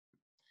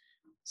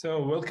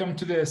So welcome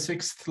to the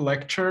sixth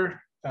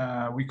lecture.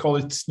 We call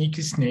it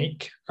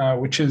SneakySnake,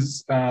 which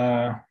is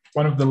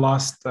one of the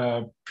last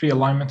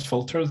pre-alignment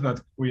filters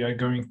that we are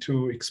going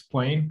to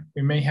explain.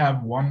 We may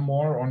have one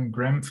more on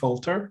Graham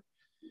filter.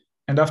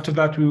 And after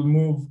that, we'll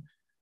move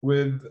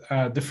with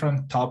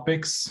different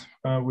topics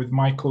with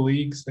my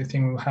colleagues. I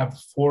think we'll have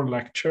 4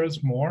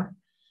 lectures more.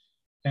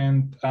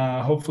 And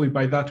hopefully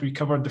by that, we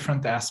cover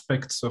different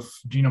aspects of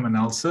genome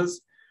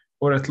analysis,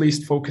 or at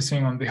least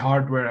focusing on the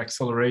hardware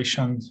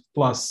acceleration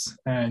plus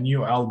new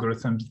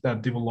algorithms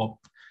that develop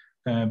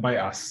by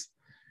us.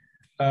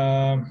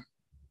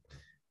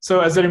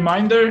 So as a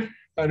reminder,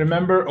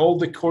 remember all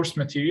the course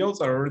materials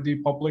are already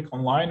public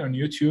online on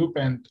YouTube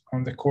and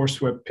on the course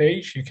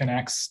webpage. You can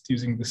access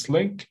using this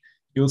link.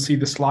 You'll see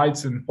the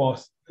slides in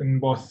both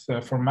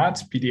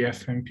formats,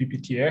 PDF and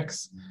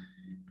PPTX.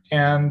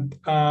 And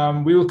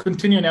we will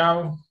continue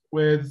now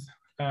with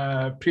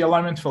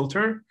pre-alignment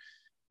filter,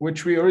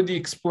 which we already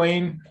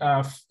explained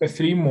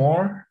 3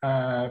 more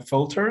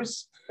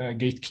filters,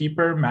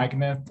 gatekeeper,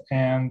 magnet,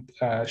 and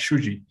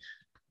Shuji.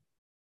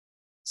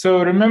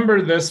 So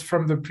remember this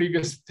from the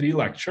previous 3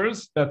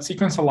 lectures, that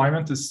sequence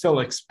alignment is still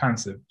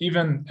expensive,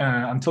 even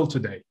until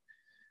today.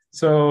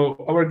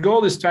 So our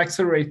goal is to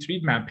accelerate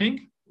read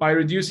mapping by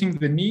reducing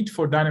the need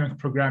for dynamic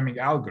programming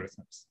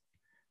algorithms.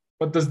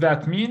 What does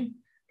that mean?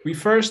 We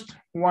first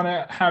want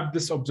to have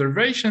this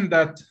observation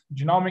that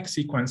genomic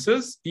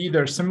sequences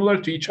either similar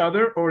to each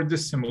other or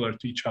dissimilar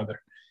to each other.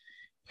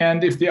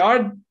 And if they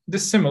are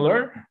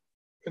dissimilar,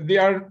 they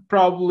are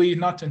probably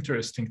not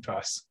interesting to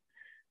us.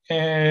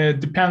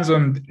 It depends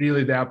on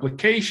really the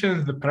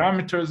applications, the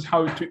parameters,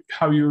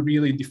 how you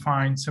really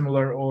define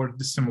similar or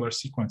dissimilar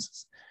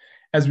sequences.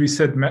 As we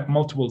said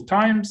multiple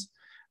times,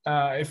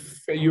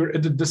 if your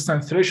edit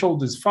distance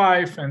threshold is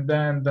 5, and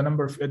then the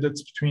number of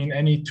edits between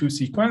any 2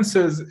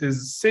 sequences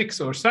is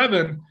 6 or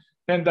 7,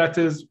 then that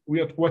is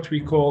what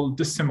we call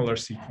dissimilar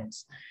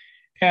sequence.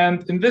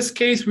 And in this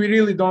case, we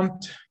really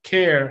don't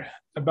care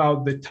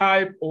about the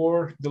type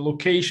or the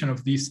location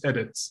of these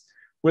edits,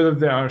 whether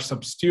they are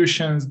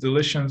substitutions,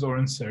 deletions, or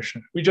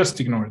insertion. We just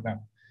ignore them.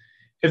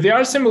 If they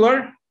are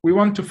similar, we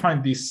want to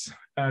find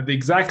the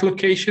exact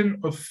location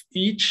of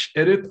each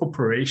edit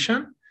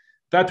operation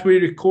that we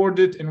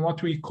recorded in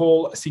what we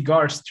call a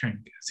cigar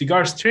string.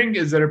 Cigar string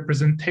is a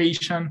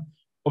representation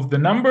of the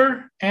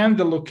number and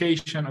the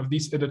location of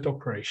these edit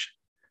operation.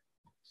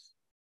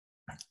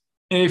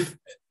 If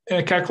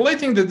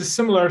calculating the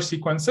dissimilar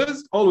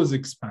sequences, always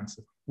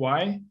expensive.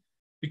 Why?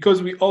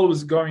 Because we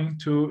always going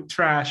to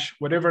trash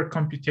whatever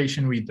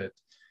computation we did.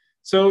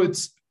 So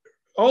it's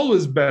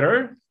always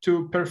better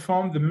to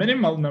perform the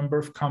minimal number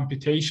of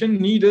computation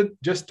needed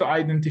just to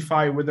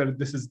identify whether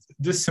this is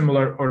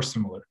dissimilar or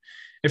similar.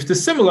 If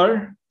it's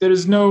similar, there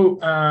is no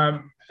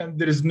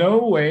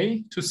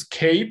way to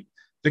escape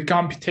the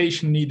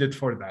computation needed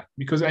for that,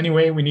 because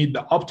anyway, we need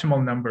the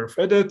optimal number of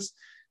edits,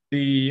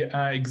 the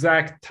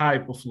exact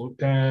type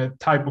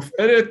of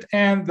edit,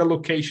 and the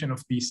location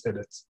of these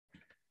edits.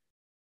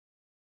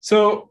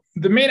 So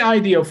the main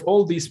idea of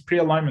all these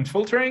pre-alignment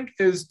filtering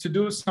is to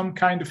do some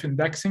kind of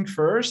indexing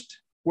first,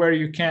 where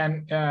you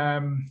can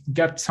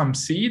get some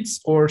seeds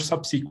or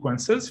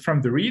subsequences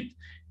from the read,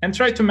 and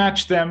try to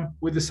match them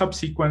with the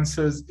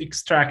subsequences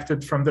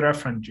extracted from the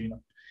reference genome.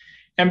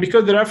 And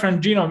because the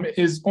reference genome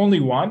is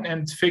only one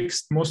and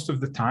fixed most of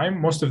the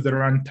time, most of the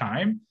run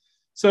time,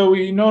 so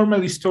we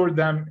normally store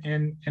them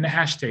in a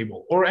hash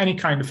table or any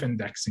kind of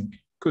indexing.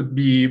 Could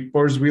be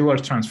Boers-Wheeler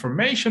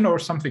transformation or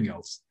something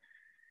else.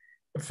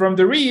 From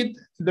the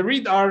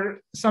read are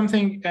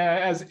something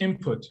as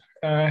input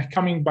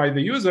coming by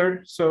the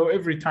user. So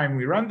every time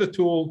we run the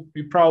tool,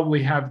 we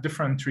probably have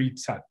different read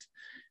set.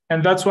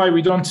 And that's why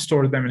we don't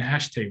store them in a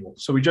hash table.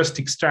 So we just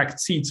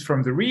extract seeds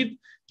from the read,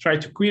 try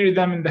to query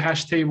them in the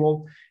hash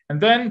table, and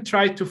then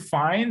try to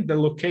find the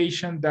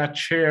location that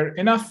share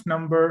enough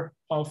number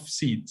of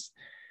seeds.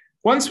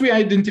 Once we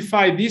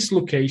identify these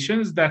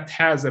locations that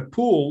has a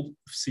pool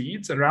of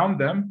seeds around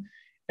them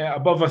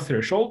above a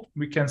threshold,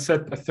 we can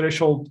set a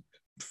threshold,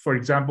 for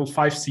example,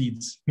 5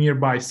 seeds,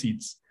 nearby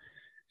seeds.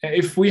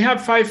 If we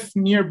have 5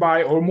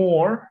 nearby or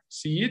more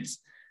seeds,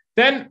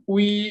 then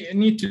we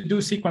need to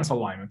do sequence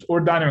alignment or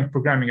dynamic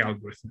programming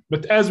algorithm.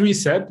 But as we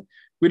said,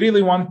 we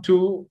really want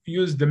to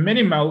use the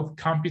minimal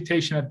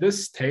computation at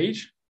this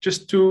stage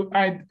just to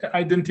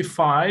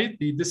identify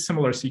the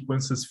dissimilar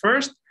sequences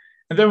first,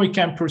 and then we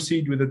can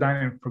proceed with the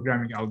dynamic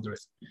programming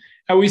algorithm.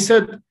 And we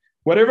said,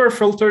 whatever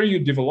filter you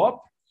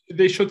develop,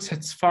 they should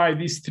satisfy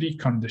these 3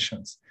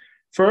 conditions.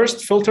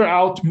 First, filter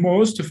out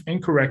most of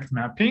incorrect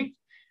mapping.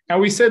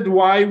 And we said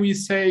why we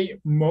say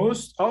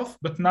most of,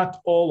 but not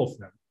all of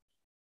them.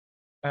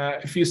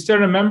 If you still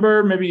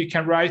remember, maybe you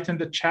can write in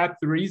the chat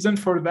the reason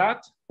for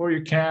that, or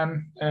you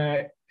can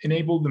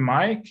enable the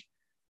mic.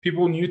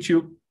 People on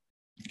YouTube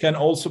can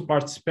also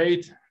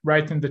participate,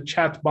 write in the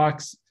chat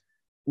box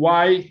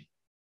why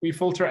we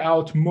filter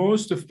out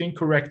most of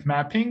incorrect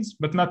mappings,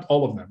 but not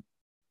all of them.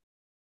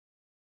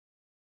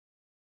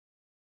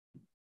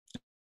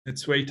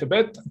 Let's wait a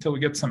bit until we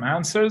get some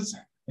answers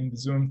in the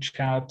Zoom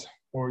chat.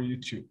 or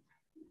YouTube.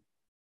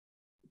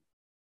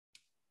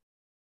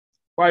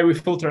 Why we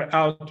filter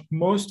out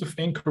most of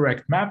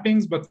incorrect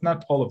mappings, but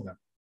not all of them.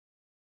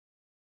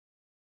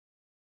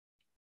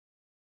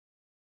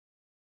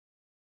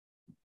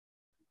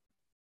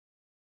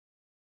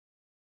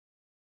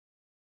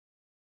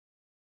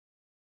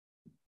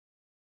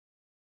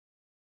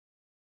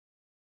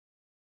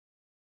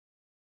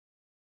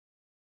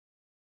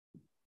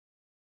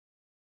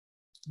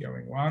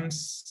 Going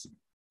once,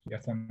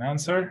 get an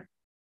answer.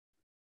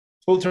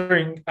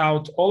 Filtering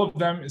out all of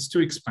them is too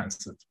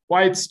expensive.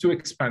 Why it's too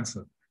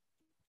expensive?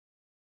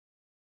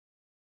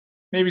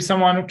 Maybe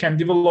someone who can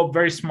develop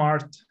very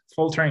smart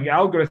filtering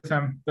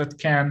algorithm that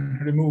can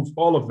remove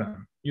all of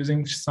them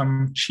using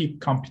some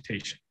cheap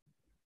computation.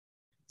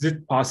 Is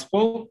it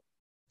possible?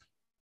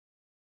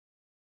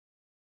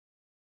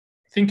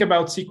 Think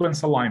about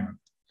sequence alignment.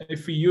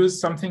 If we use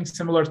something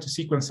similar to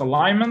sequence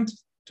alignment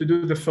to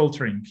do the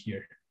filtering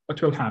here,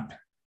 what will happen?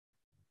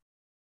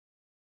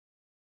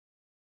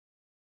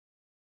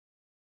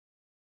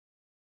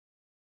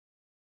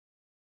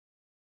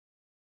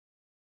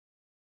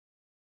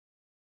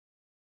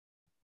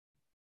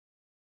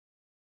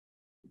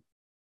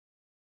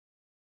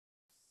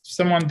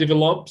 Someone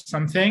develops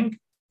something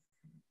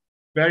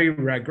very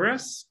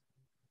rigorous,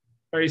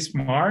 very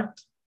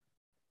smart,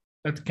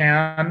 that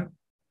can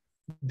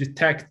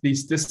detect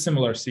these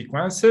dissimilar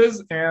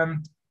sequences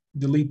and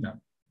delete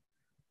them.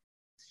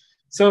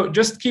 So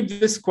just keep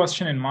this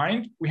question in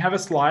mind. We have a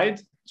slide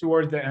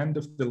toward the end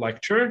of the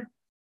lecture,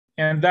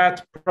 and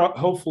that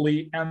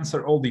hopefully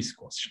answer all these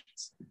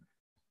questions.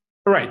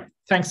 All right,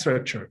 thanks,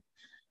 Richard.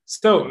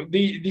 So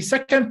the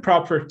second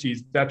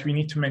properties that we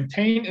need to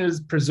maintain is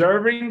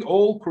preserving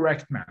all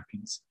correct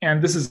mappings.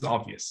 And this is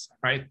obvious,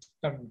 right?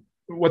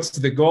 What's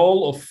the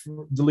goal of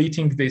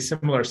deleting the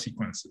similar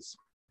sequences?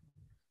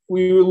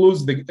 We will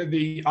lose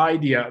the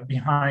idea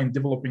behind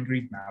developing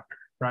read mapper,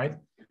 right?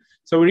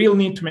 So we really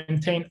need to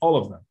maintain all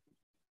of them.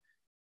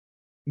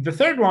 The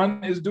third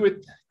one is do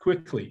it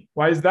quickly.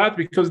 Why is that?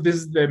 Because this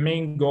is the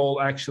main goal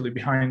actually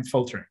behind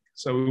filtering.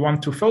 So we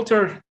want to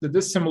filter the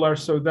dissimilar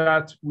so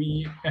that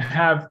we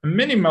have a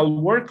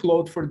minimal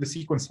workload for the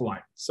sequence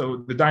alignment.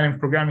 So the dynamic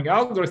programming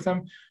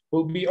algorithm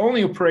will be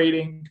only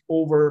operating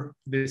over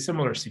the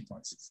similar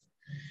sequences.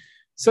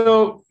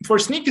 So for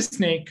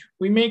SneakySnake,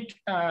 we make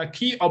a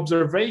key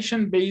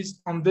observation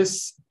based on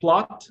this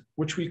plot,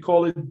 which we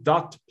call it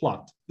dot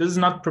plot. This is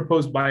not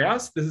proposed by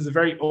us. This is a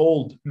very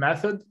old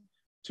method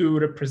to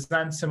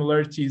represent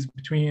similarities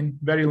between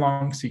very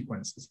long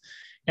sequences.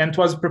 And it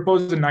was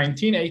proposed in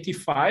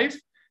 1985.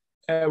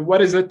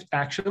 What is it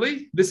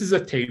actually? This is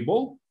a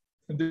table.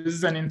 This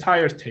is an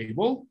entire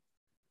table.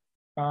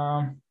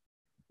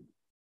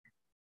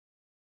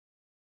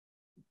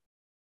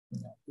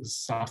 This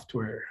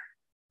software.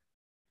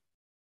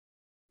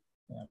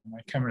 My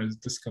camera is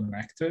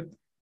disconnected.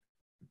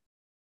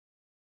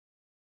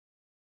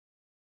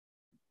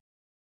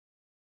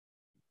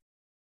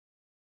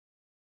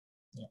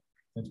 Yeah,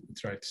 let me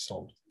try to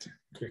solve it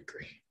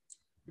quickly.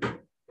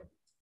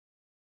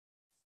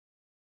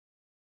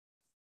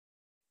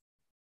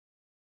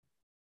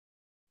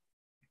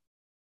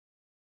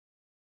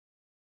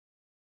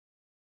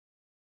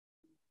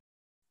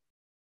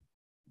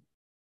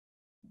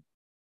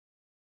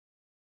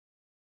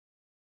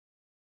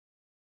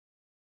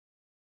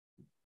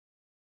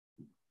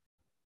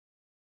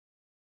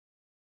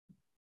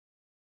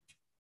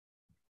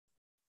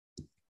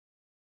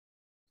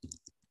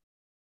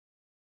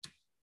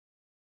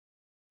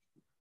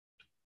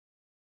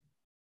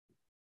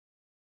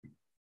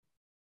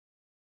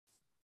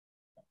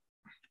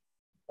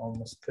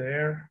 Almost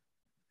there.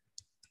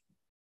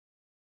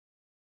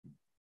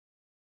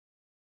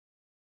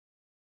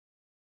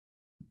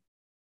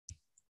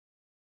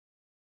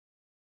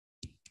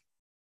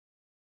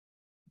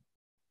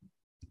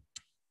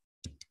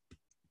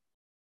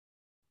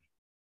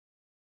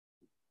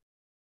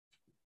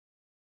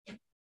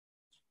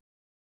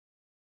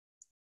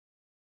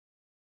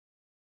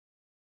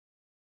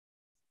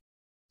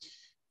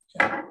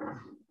 Yeah.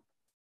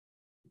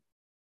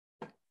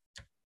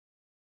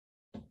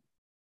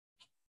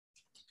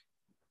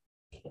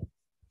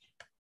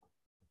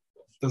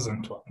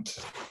 Doesn't want.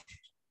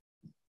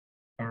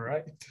 All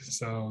right,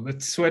 so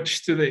let's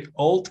switch to the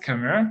old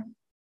camera,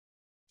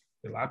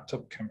 the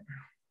laptop camera.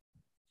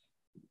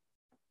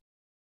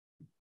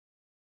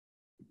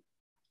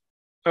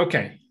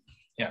 Okay,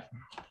 yeah.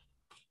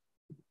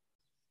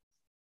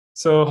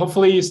 So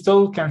hopefully you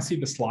still can see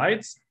the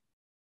slides.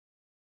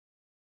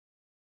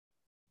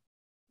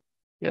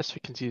 Yes,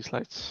 we can see the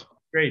slides.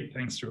 Great,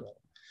 thanks, Drew.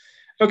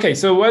 Okay,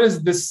 so what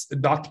is this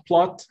dot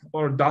plot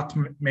or dot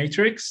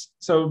matrix?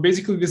 So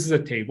basically this is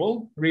a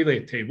table, really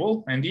a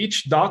table, and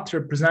each dot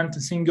represents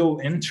a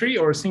single entry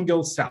or a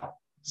single cell,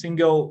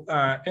 single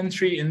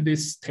entry in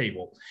this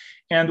table.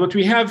 And what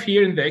we have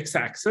here in the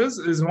x-axis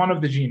is one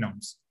of the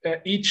genomes.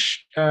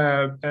 Each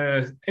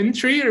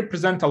entry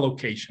represents a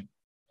location.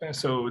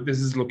 So this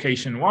is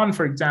location 1,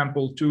 for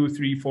example, 2,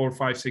 3, 4,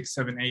 5, 6,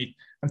 7, 8,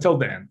 until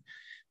the end.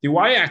 The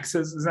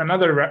y-axis is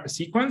another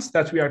sequence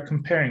that we are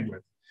comparing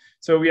with.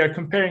 So we are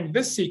comparing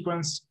this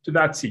sequence to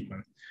that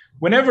sequence.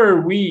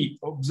 Whenever we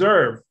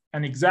observe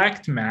an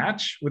exact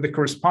match with the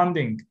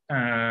corresponding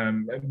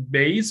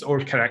base or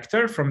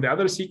character from the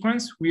other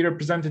sequence, we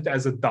represent it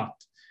as a dot.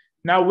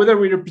 Now, whether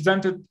we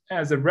represent it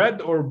as a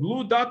red or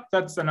blue dot,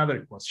 that's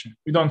another question.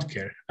 We don't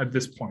care at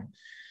this point.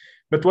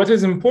 But what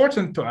is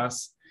important to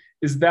us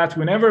is that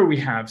whenever we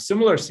have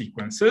similar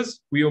sequences,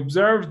 we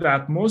observe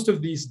that most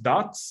of these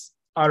dots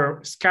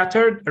are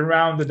scattered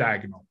around the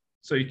diagonal.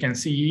 So you can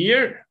see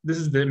here, this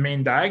is the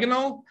main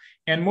diagonal,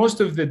 and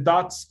most of the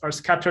dots are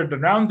scattered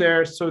around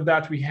there so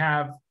that we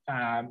have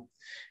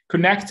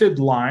connected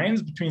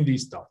lines between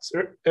these dots.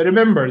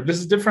 Remember, this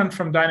is different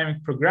from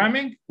dynamic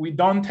programming. We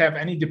don't have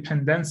any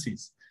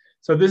dependencies.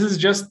 So this is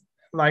just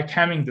like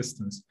Hamming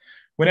distance.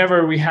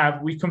 Whenever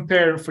we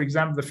compare, for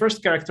example, the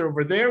first character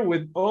over there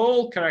with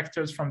all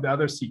characters from the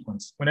other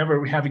sequence. Whenever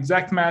we have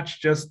exact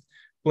match, just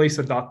place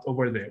a dot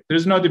over there.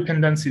 There's no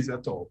dependencies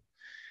at all.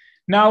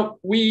 Now,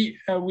 we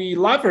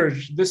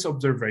leverage this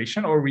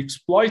observation, or we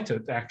exploit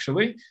it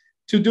actually,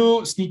 to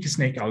do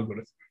SneakySnake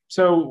algorithm.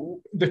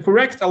 So the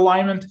correct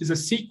alignment is a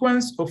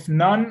sequence of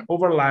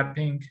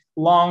non-overlapping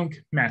long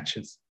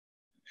matches.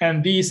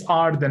 And these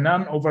are the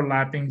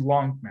non-overlapping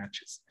long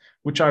matches,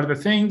 which are the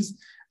things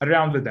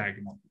around the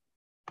diagonal.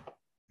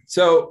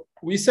 So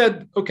we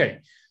said,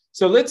 okay,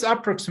 so let's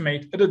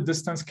approximate edit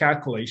distance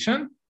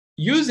calculation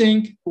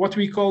using what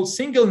we call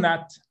single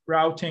net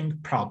routing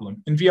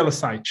problem in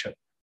VLSI chip.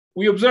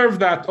 We observe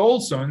that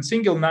also in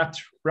single net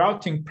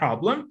routing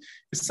problem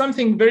is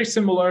something very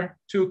similar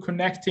to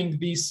connecting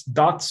these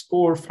dots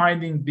or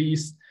finding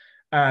these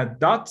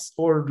dots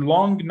or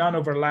long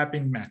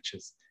non-overlapping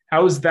matches.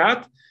 How is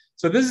that?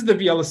 So this is the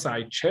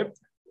VLSI chip,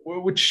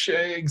 which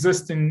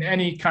exists in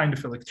any kind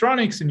of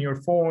electronics, in your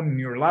phone, in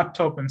your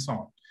laptop, and so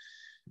on.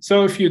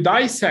 So if you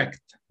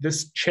dissect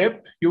this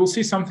chip, you will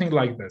see something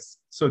like this.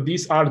 So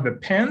these are the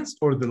pins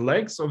or the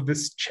legs of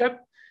this chip,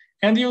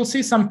 and you'll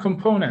see some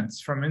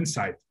components from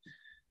inside.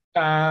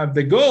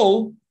 The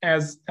goal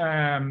as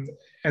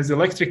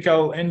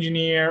electrical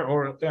engineer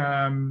or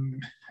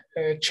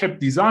chip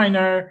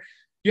designer,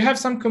 you have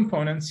some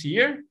components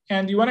here,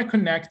 and you want to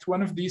connect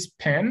one of these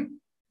pin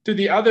to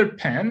the other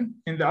pin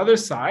in the other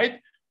side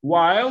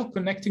while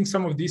connecting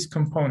some of these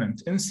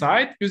components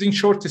inside using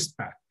shortest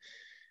path.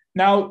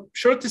 Now,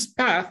 shortest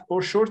path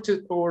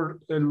or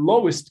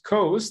lowest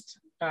cost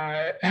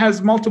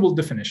has multiple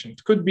definitions.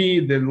 It could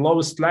be the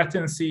lowest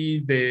latency,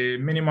 the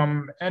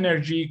minimum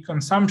energy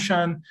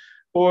consumption,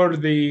 or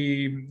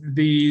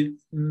the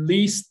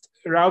least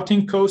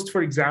routing cost,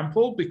 for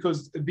example,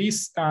 because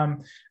these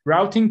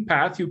routing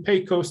path, you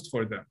pay cost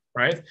for them,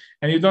 right?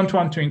 And you don't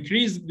want to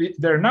increase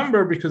their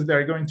number because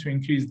they're going to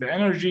increase the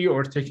energy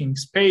or taking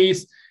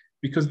space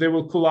because they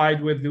will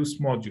collide with those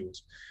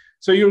modules.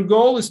 So your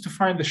goal is to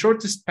find the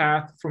shortest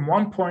path from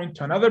one point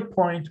to another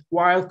point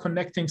while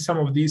connecting some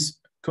of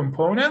these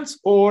components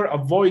or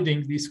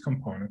avoiding these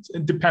components.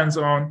 It depends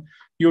on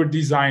your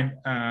design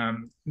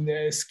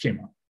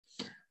schema.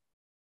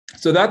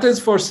 So that is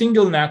for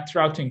single net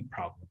routing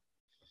problem.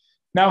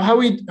 Now,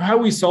 how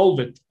we solve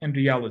it in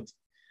reality.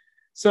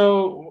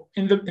 So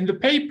in the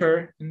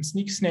paper, in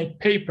SneakySnake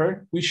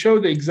paper, we show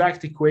the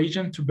exact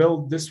equation to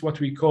build this, what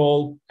we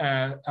call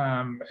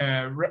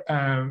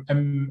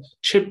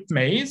chip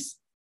maze.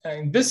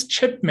 In this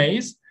chip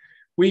maze,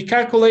 we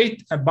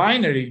calculate a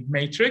binary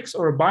matrix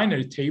or a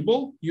binary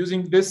table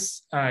using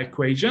this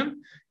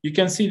equation. You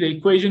can see the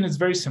equation is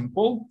very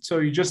simple. So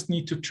you just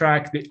need to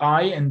track the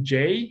I and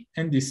J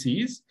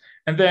indices,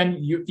 and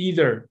then you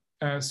either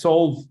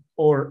solve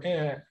or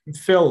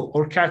fill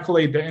or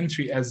calculate the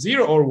entry as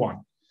 0 or 1.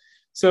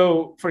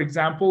 So for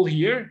example,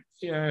 here,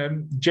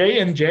 J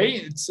and J,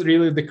 it's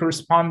really the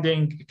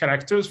corresponding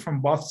characters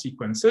from both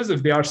sequences.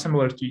 If they are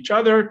similar to each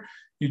other,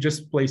 you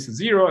just place a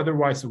 0,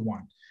 otherwise a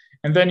 1.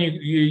 And then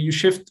you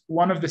shift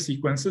one of the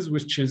sequences,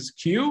 which is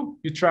Q.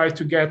 You try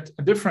to get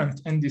a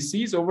different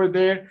indices over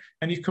there,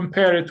 and you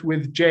compare it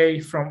with J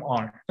from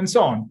R, and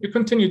so on. You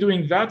continue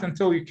doing that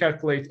until you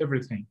calculate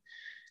everything.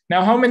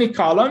 Now, how many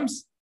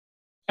columns?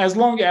 As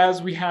long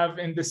as we have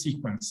in the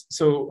sequence.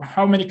 So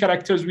how many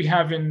characters we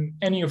have in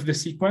any of the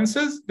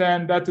sequences,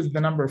 then that is the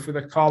number for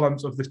the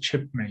columns of the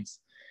chip maze.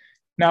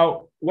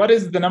 Now, what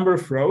is the number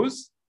of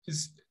rows?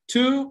 Is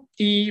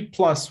 2E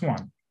plus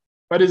 1.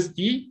 What is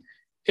E?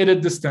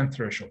 Edit distance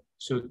threshold.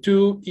 So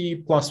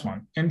 2E plus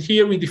 1. And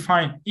here we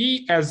define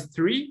E as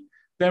 3,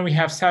 then we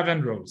have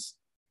 7 rows.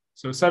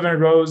 So 7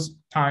 rows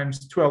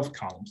times 12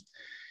 columns.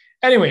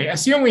 Anyway,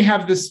 assume we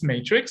have this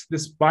matrix,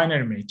 this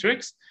binary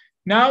matrix.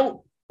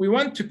 Now, we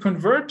want to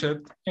convert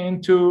it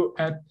into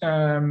a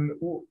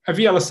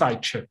VLSI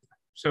chip.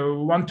 So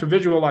we want to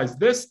visualize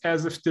this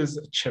as if it is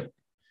a chip.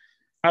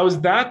 How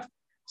is that?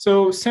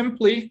 So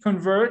simply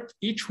convert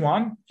each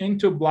one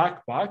into a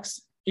black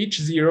box, each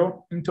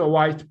 0 into a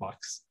white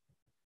box,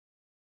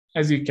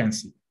 as you can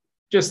see.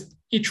 Just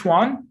each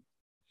one,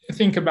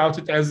 think about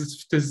it as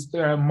if it is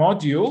a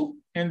module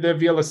in the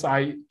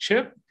VLSI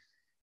chip.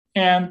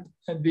 and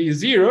the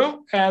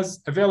 0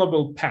 as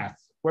available path,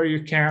 where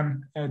you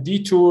can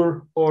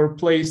detour or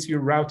place your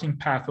routing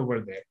path over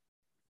there.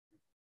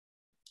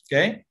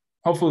 Okay,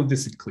 hopefully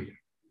this is clear.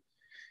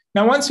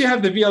 Now, once you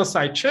have the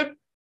VLSI chip,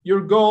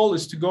 your goal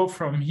is to go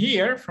from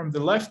here, from the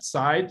left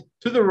side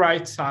to the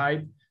right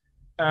side,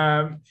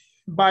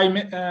 by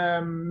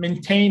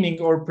maintaining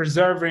or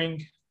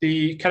preserving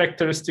the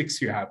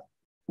characteristics you have,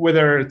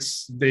 whether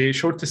it's the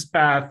shortest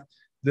path,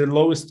 the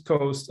lowest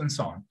cost, and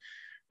so on.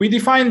 We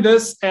define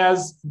this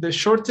as the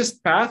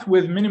shortest path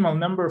with minimal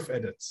number of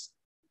edits.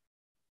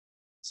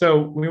 So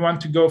we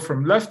want to go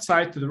from left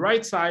side to the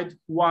right side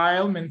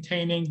while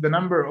maintaining the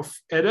number of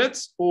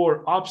edits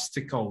or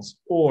obstacles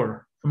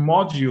or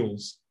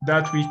modules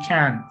that we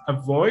can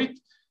avoid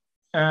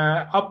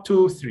up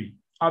to 3,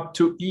 up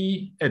to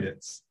E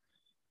edits.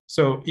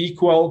 So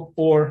equal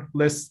or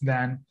less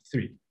than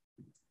 3.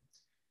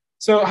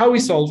 So how we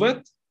solve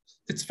it?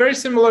 It's very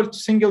similar to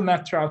single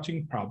net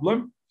routing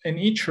problem. In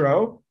each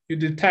row, you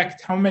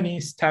detect how many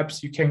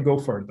steps you can go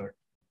further.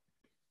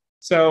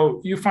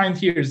 So you find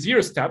here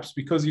 0 steps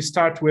because you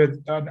start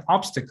with an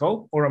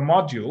obstacle or a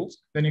module,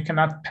 then you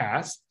cannot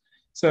pass.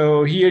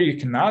 So here you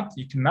cannot.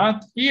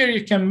 Here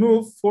you can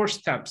move 4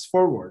 steps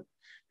forward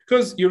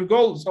because your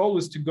goal is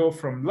always to go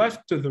from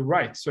left to the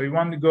right. So you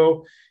want to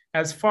go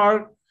as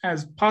far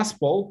as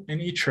possible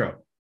in each row.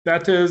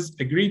 That is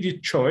a greedy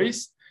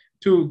choice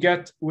to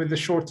get with the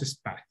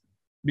shortest path.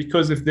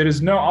 Because if there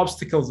is no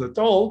obstacles at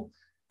all,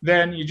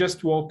 then you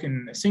just walk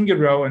in a single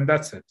row and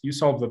that's it. You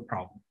solve the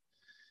problem.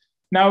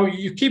 Now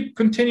you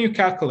continue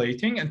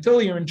calculating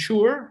until you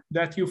ensure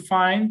that you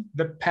find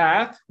the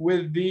path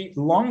with the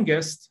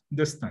longest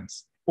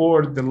distance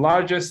or the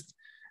largest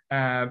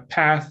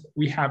path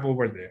we have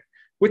over there,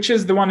 which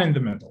is the one in the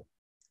middle.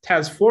 It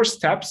has 4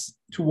 steps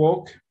to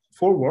walk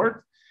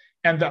forward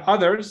and the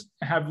others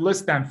have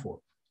less than 4.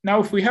 Now,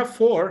 if we have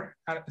 4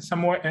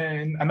 somewhere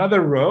in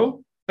another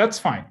row, that's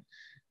fine.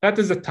 That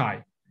is a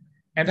tie.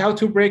 And how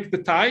to break the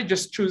tie?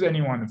 Just choose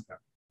any one of them.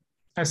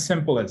 As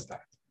simple as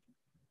that.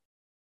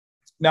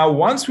 Now,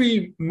 once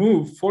we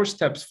move 4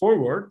 steps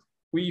forward,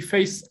 we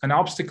face an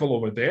obstacle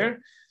over there.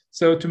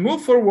 So to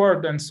move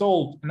forward and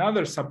solve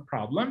another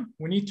sub-problem,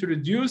 we need to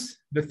reduce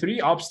the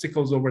 3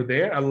 obstacles over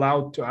there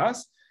allowed to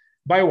us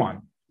by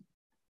 1.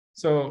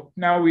 So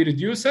now we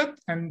reduce it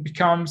and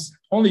becomes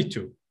only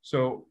 2.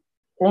 So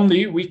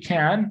only we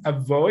can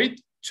avoid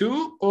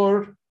 2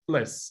 or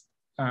less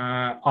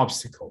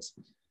obstacles.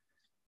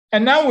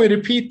 And now we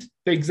repeat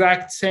the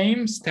exact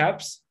same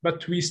steps,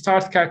 but we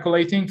start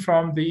calculating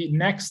from the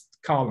next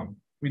column.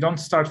 We don't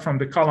start from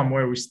the column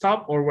where we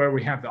stop or where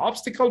we have the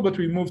obstacle, but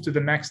we move to the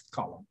next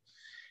column.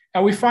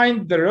 And we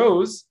find the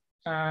rows,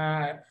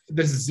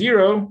 this is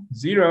 0,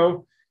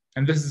 0,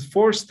 and this is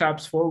 4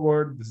 steps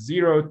forward,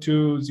 0,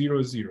 2,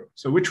 0, 0.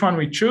 So which one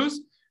we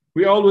choose?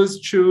 We always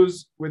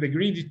choose with a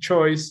greedy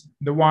choice,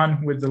 the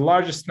one with the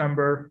largest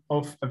number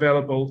of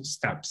available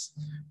steps,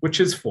 which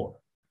is 4.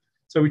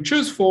 So we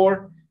choose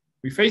 4,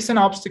 we face an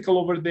obstacle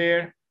over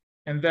there,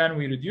 and then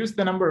we reduce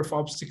the number of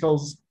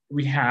obstacles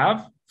we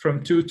have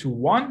from 2 to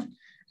 1.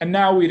 And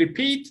now we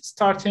repeat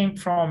starting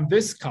from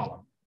this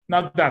column,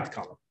 not that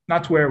column,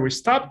 not where we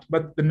stopped,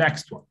 but the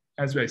next one,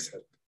 as I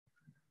said.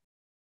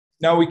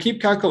 Now we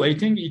keep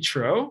calculating each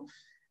row.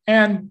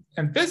 And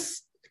in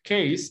this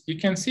case, you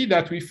can see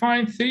that we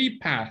find 3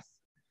 paths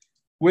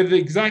with the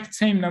exact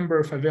same number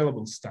of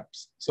available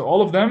steps. So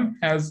all of them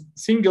has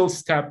single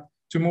step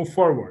to move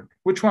forward.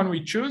 Which one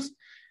we choose?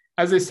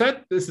 As I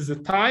said, this is a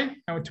tie.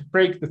 And to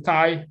break the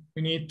tie,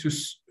 we need to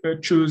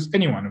choose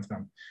any one of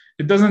them.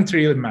 It doesn't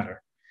really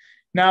matter.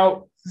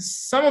 Now,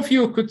 some of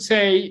you could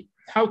say,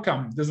 how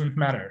come it doesn't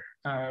matter?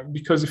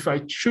 Because if I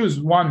choose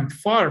one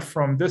far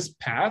from this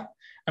path,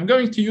 I'm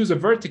going to use a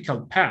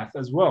vertical path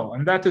as well.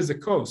 And that is a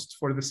cost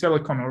for the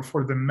silicon or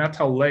for the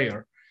metal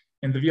layer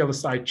in the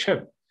VLSI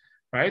chip,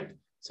 right?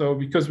 So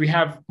because we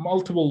have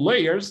multiple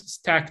layers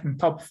stacked on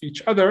top of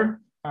each other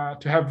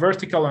to have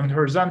vertical and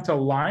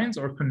horizontal lines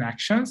or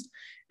connections,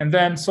 and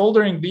then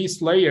soldering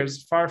these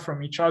layers far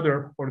from each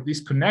other or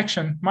this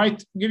connection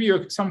might give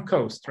you some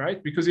cost,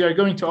 right? Because you are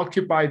going to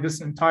occupy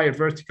this entire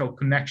vertical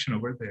connection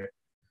over there.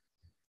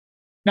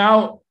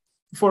 Now,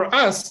 for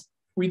us,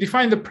 we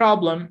define the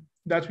problem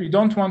that we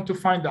don't want to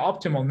find the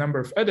optimal number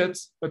of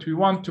edits, but we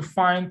want to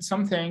find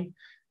something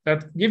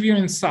that give you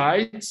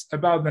insights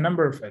about the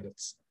number of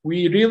edits.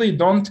 We really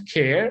don't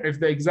care if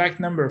the exact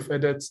number of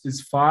edits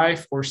is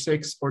 5 or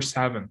 6 or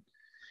 7.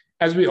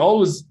 As we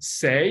always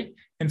say,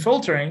 in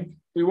filtering,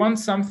 we want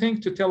something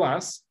to tell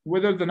us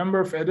whether the number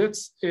of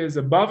edits is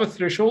above a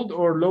threshold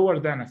or lower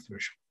than a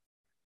threshold,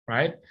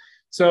 right?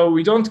 So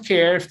we don't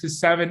care if it's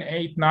 7,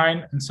 8,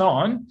 9, and so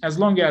on. As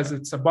long as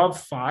it's above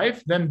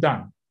 5, then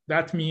done.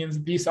 That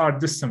means these are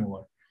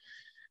dissimilar.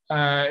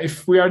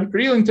 If we are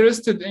really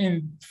interested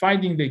in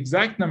finding the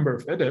exact number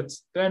of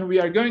edits, then we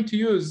are going to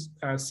use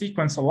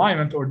sequence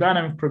alignment or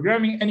dynamic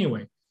programming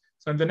anyway.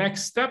 So in the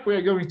next step, we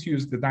are going to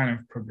use the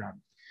dynamic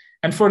programming.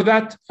 And for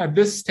that, at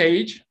this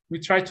stage, we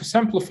try to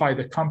simplify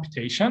the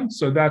computation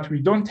so that we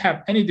don't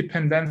have any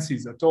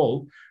dependencies at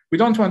all We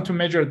don't want to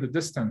measure the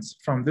distance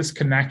from this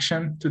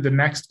connection to the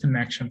next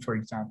connection, for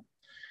example,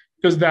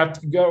 because that's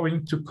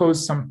going to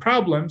cause some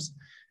problems,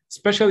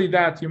 especially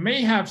that you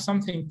may have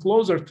something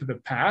closer to the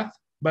path,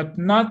 but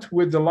not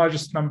with the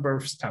largest number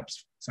of steps,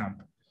 for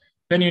example.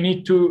 Then you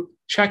need to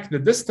check the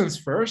distance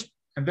first,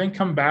 and then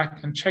come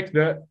back and check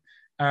the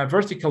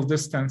vertical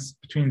distance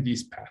between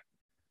these paths.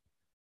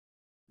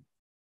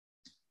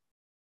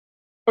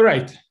 All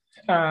right,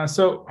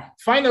 so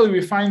finally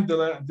we find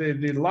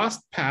the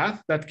last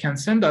path that can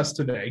send us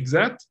to the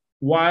exit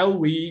while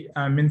we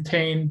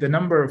maintain the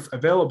number of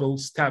available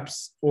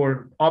steps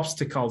or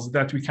obstacles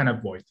that we can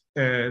avoid.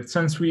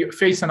 Since we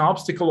face an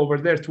obstacle over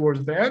there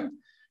towards the end,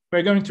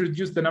 we're going to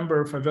reduce the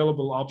number of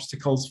available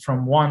obstacles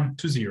from 1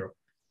 to 0.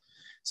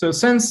 So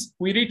since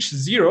we reach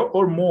 0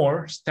 or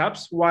more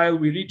steps while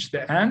we reach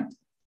the end,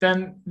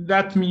 then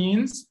that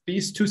means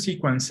these two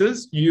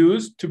sequences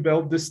used to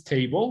build this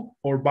table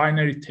or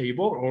binary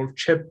table or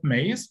chip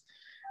maze,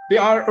 they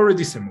are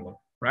already similar,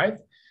 right?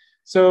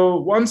 So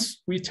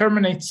once we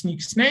terminate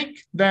SneakySnake,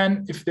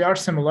 then if they are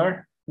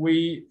similar,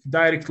 we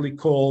directly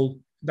call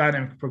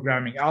dynamic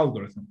programming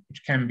algorithm,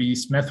 which can be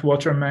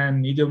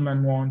Smith-Waterman,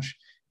 Needleman-Wunsch,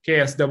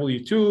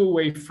 KSW2,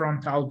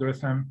 wavefront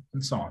algorithm,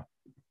 and so on.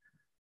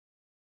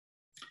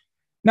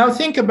 Now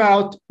think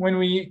about when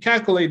we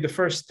calculate the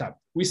first step.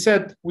 We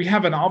said we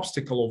have an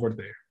obstacle over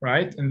there,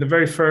 right? In the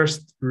very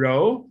first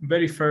row,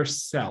 very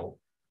first cell,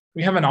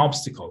 we have an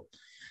obstacle.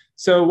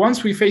 So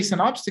once we face an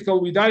obstacle,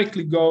 we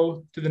directly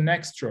go to the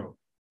next row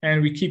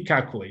and we keep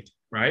calculating,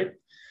 right?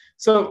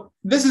 So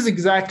this is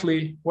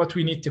exactly what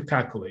we need to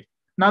calculate,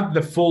 not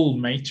the full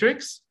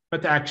matrix,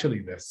 but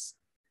actually this.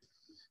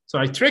 So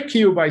I trick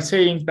you by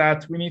saying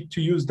that we need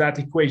to use that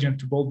equation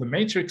to build the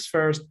matrix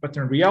first, but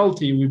in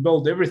reality, we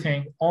build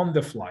everything on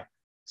the fly.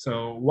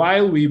 So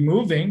while we're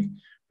moving,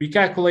 we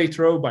calculate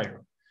row by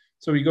row.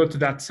 So we go to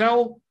that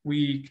cell,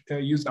 we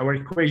use our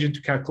equation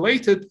to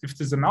calculate it. If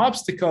there's an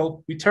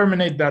obstacle, we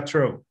terminate that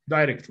row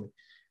directly.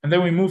 And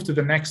then we move to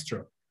the next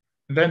row,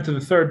 and then to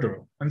the third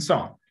row, and so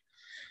on.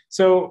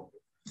 So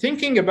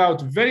thinking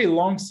about very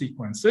long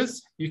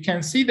sequences, you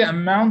can see the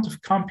amount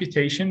of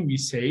computation we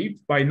save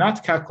by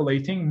not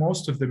calculating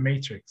most of the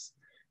matrix.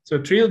 So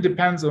it really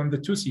depends on the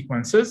two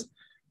sequences,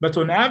 but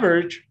on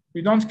average,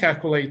 we don't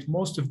calculate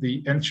most of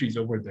the entries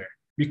over there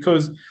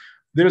because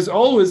there's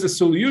always a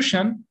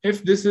solution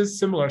if this is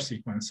similar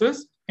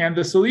sequences, and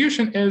the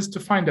solution is to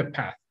find a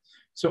path.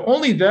 So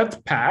only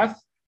that path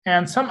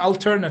and some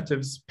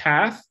alternatives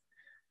path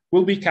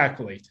will be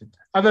calculated.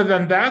 Other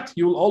than that,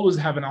 you will always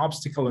have an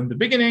obstacle in the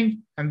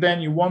beginning, and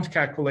then you won't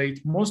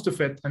calculate most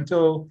of it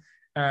until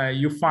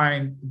you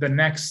find the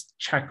next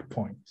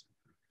checkpoint.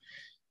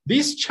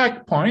 These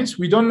checkpoints,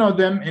 we don't know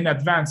them in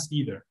advance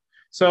either.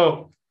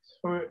 So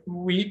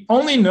we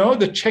only know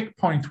the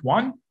checkpoint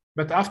 1,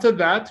 but after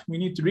that, we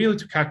need really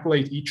to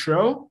calculate each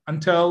row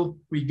until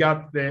we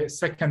got the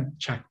second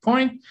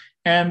checkpoint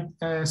and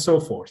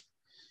so forth.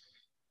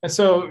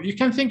 So you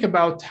can think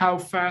about how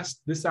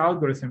fast this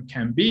algorithm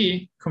can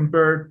be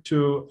compared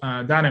to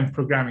dynamic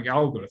programming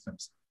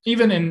algorithms,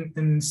 even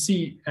in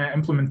C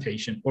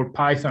implementation or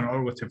Python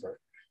or whatever.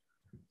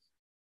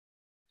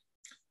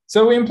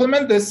 So we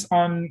implement this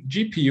on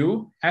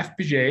GPU,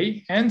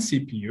 FPGA, and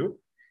CPU.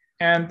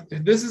 And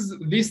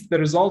these are the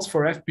results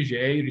for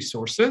FPGA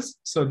resources.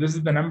 So this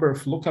is the number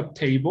of lookup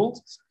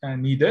tables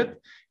needed.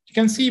 You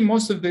can see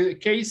most of the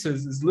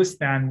cases is less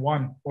than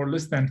 1 or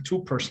less than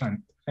 2%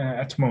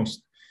 at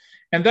most.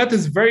 And that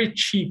is very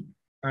cheap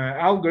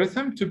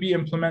algorithm to be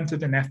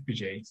implemented in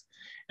FPGAs.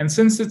 And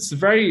since it's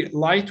very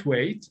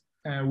lightweight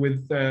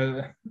with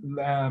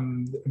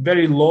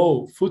very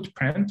low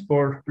footprint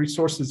or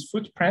resources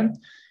footprint,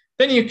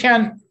 then you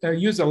can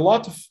use a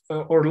lot of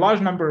or large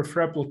number of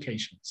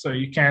replications. So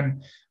you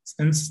can,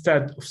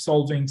 instead of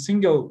solving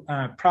single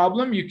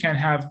problem, you can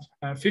have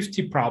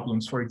 50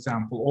 problems, for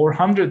example, or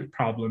 100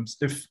 problems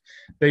if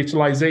the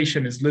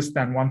utilization is less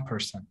than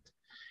 1%.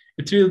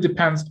 It really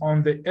depends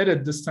on the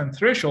edit distance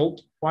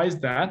threshold. Why is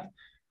that?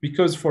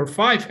 Because for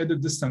 5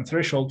 edit distance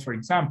threshold, for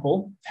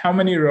example, how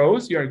many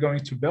rows you are going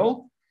to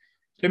build?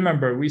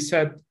 Remember, we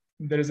said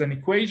there is an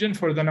equation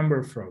for the number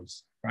of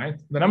rows, right?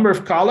 The number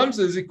of columns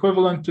is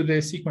equivalent to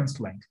the sequence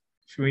length.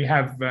 If we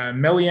have a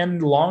million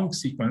long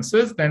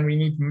sequences, then we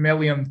need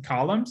million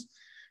columns.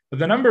 But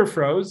the number of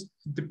rows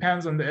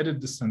depends on the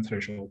edit distance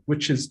threshold,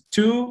 which is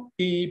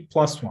 2e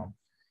plus 1.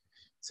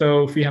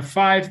 So if we have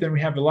 5, then we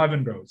have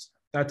 11 rows.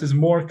 That is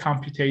more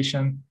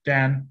computation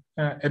than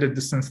edit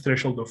distance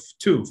threshold of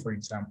 2, for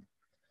example.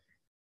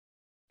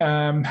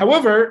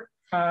 However,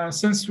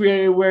 since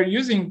we were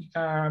using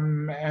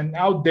an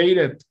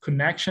outdated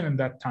connection in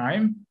that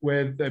time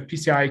with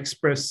PCI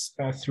Express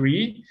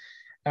 3,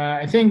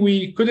 I think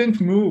we couldn't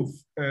move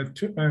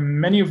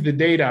many of the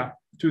data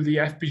to the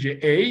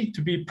FPGA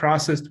to be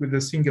processed with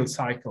a single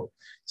cycle.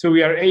 So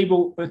we are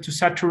able to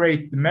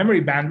saturate the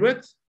memory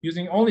bandwidth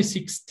using only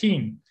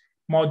 16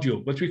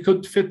 modules, but we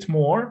could fit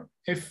more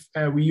if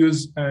we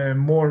use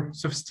more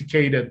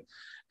sophisticated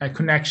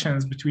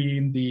connections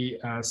between the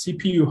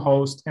CPU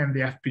host and the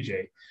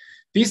FPGA.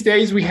 These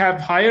days, we have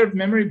higher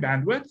memory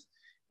bandwidth.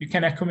 You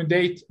can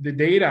accommodate the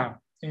data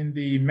in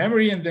the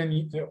memory and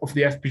then of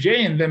the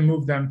FPGA and then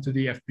move them to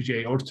the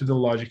FPGA or to the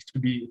logic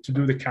to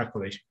do the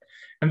calculation.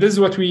 And this is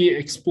what we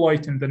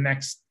exploit in the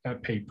next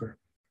paper.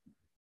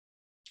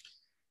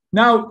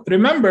 Now,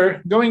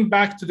 remember, going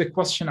back to the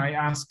question I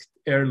asked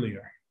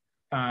earlier,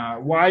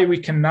 why we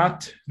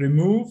cannot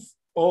remove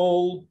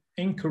all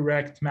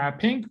incorrect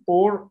mapping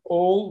or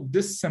all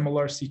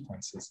dissimilar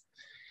sequences.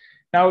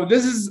 Now,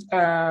 this is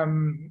a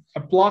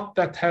plot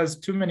that has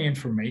too many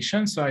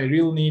information, so I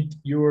really need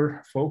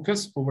your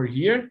focus over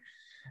here.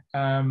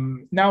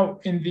 Now,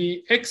 in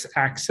the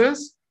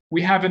x-axis,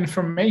 we have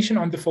information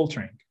on the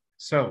filtering.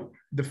 So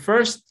the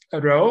first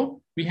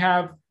row, we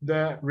have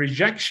the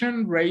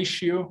rejection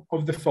ratio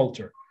of the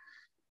filter.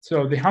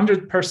 So the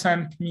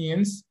 100%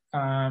 means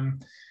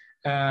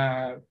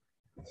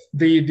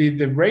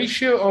the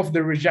ratio of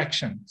the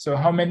rejection. So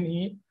how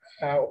many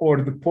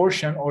or the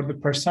portion or the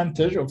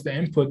percentage of the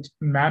input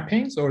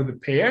mappings or the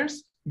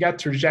pairs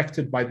get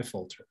rejected by the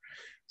filter.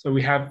 So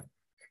we have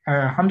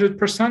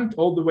 100%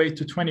 all the way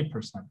to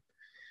 20%.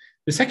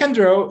 The second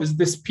row is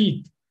the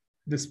speed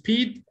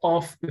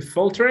of the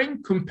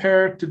filtering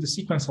compared to the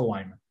sequence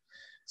alignment.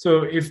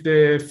 So if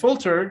the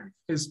filter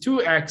is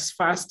 2x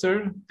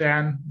faster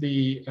than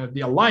the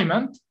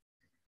alignment,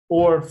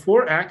 or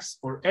 4x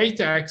or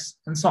 8x,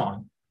 and so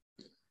on.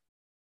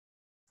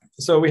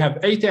 So we have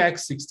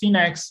 8x,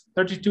 16x,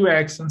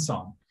 32x, and so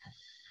on.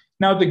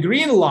 Now the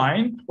green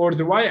line, or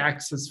the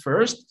y-axis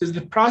first, is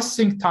the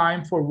processing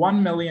time for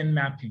 1 million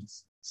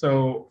mappings.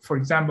 So for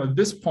example, at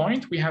this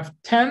point, we have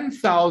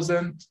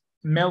 10,000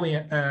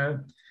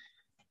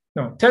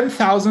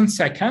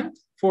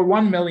 seconds for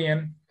 1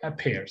 million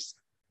pairs,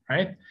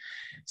 right?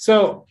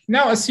 So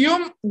now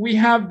assume we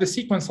have the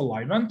sequence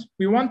alignment.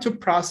 We want to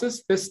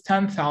process this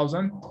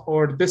 10,000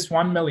 or this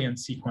 1 million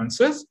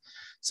sequences.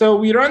 So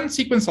we run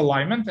sequence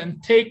alignment and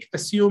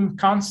assume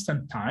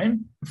constant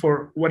time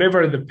for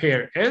whatever the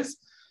pair is.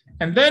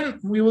 And then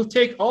we will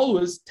take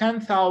always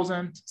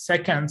 10,000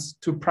 seconds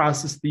to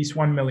process these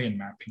 1 million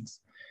mappings.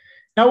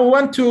 Now we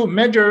want to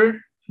measure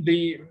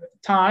the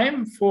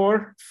time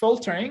for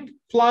filtering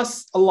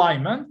plus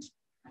alignment,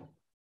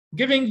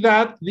 giving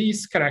that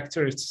these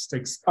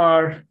characteristics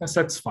are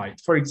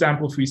satisfied. For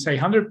example, if we say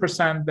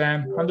 100%,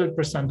 then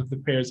 100% of the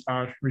pairs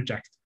are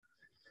rejected.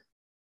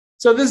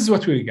 So this is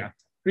what we get,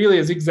 really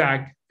a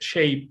zigzag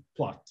shape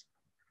plot.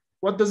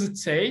 What does it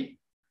say?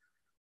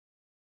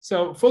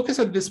 So focus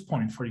at this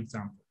point, for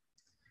example.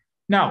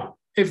 Now,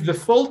 if the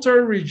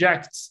filter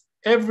rejects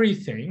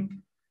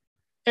everything,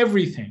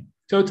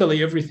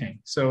 totally everything,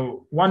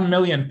 so 1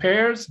 million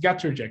pairs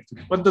get rejected.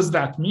 What does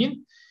that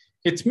mean?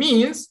 It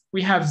means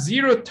we have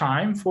 0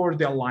 time for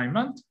the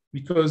alignment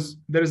because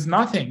there is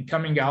nothing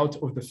coming out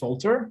of the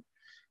filter.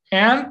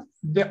 And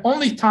the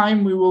only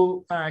time we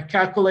will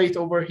calculate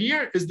over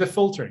here is the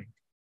filtering.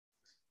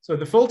 So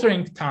the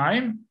filtering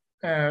time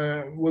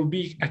will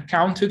be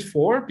accounted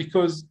for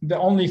because the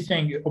only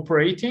thing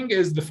operating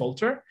is the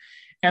filter.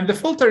 And the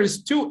filter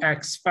is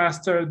 2x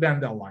faster than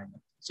the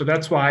alignment. So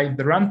that's why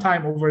the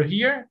runtime over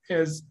here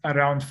is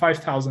around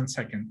 5,000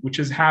 seconds, which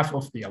is half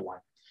of the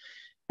alignment.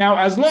 Now,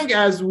 as long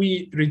as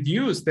we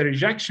reduce the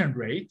rejection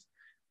rate,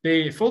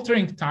 the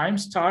filtering time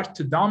starts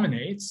to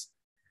dominate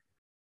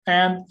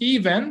and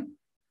even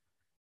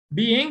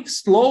being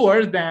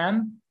slower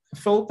than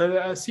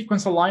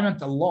sequence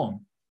alignment alone.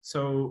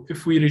 So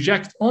if we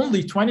reject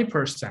only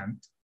 20%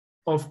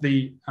 of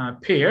the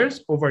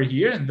pairs over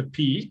here in the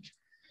peak,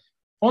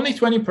 only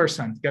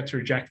 20% get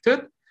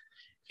rejected,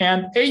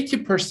 and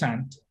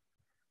 80%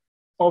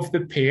 of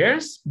the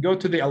pairs go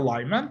to the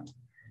alignment,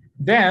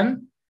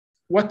 then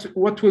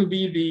what will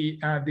be the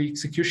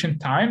execution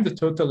time, the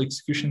total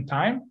execution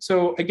time?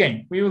 So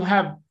again, we will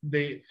have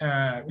the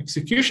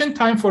execution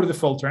time for the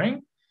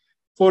filtering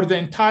for the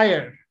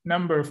entire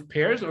number of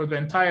pairs or the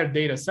entire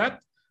data set,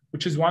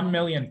 which is 1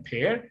 million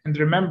pair. And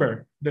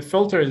remember, the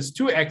filter is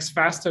 2x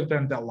faster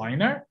than the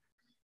aligner.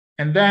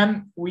 And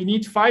then we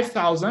need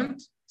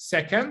 5,000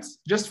 seconds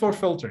just for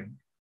filtering,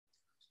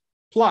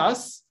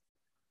 plus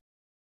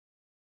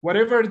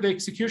whatever the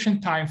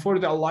execution time for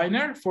the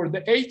aligner for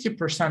the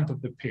 80%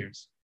 of the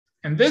pairs.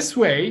 And this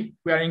way,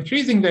 we are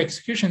increasing the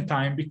execution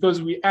time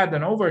because we add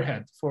an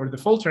overhead for the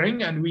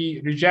filtering and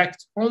we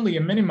reject only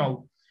a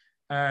minimal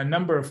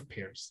number of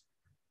pairs.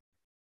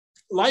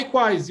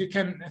 Likewise, you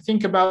can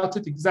think about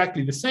it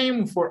exactly the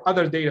same for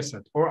other data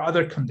sets or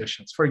other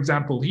conditions. For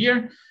example,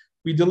 here,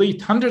 we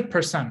delete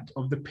 100%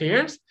 of the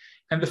pairs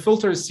and the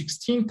filter is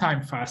 16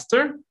 times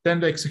faster, then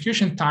the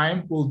execution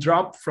time will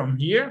drop from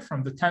here,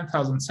 from the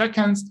 10,000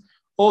 seconds,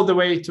 all the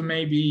way to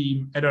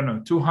maybe, I don't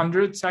know,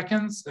 200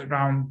 seconds,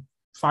 around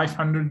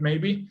 500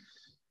 maybe,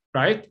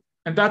 right?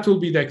 And that will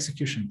be the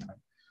execution time.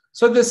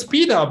 So the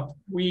speed up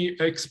we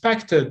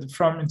expected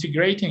from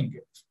integrating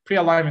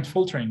pre-alignment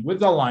filtering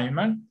with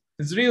alignment,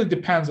 it really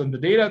depends on the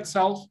data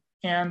itself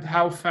and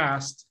how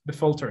fast the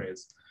filter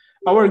is.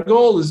 Our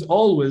goal is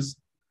always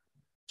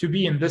to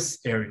be in this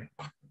area.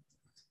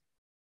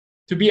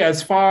 to be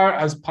as far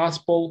as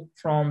possible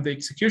from the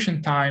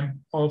execution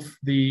time of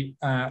the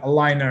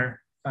aligner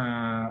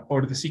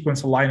or the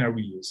sequence aligner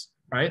we use,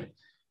 right?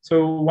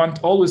 So we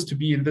want always to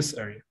be in this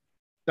area.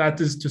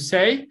 That is to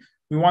say,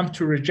 we want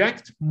to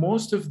reject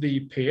most of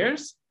the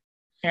pairs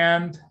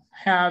and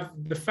have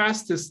the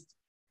fastest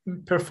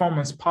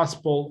performance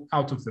possible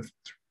out of the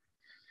filter.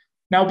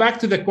 Now back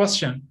to the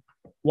question,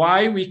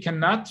 why we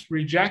cannot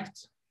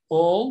reject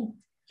all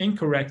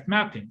incorrect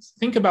mappings.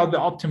 Think about the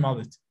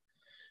optimality.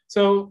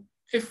 So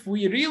if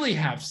we really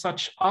have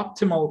such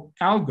optimal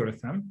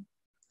algorithm,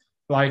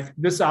 like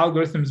this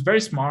algorithm is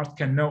very smart,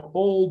 can know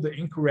all the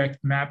incorrect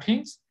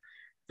mappings,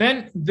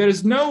 then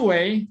there's no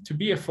way to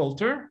be a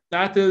filter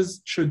that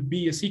should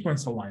be a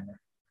sequence aligner.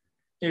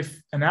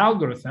 If an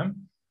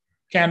algorithm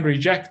can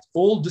reject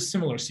all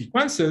dissimilar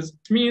sequences,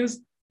 it means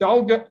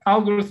the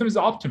algorithm is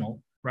optimal,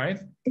 right?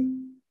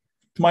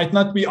 It might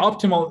not be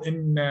optimal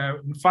in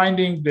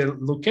finding the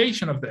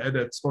location of the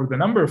edits or the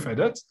number of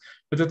edits,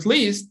 but at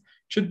least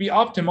should be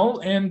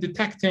optimal in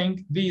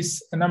detecting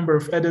these number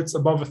of edits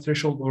above a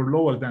threshold or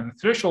lower than a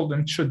threshold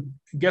and should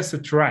guess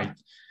it right.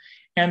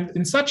 And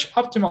in such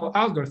optimal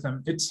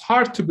algorithm, it's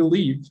hard to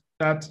believe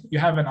that you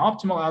have an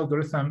optimal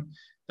algorithm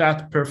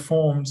that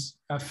performs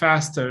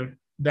faster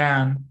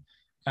than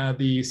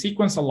the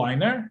sequence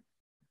aligner.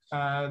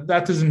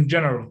 That is in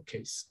general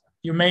case.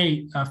 You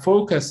may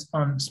focus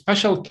on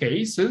special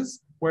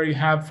cases where you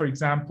have, for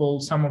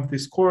example, some of the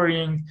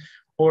scoring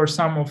or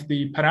some of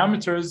the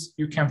parameters.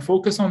 You can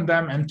focus on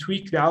them and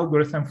tweak the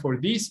algorithm for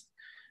these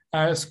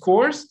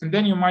scores, and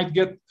then you might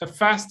get a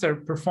faster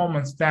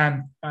performance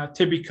than a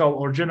typical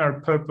or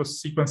general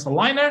purpose sequence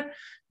aligner.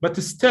 But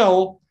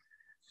still,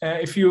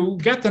 if you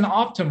get an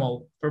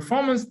optimal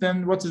performance,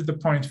 then what is the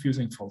point of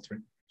using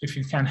filtering if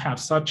you can have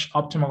such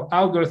optimal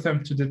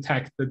algorithm to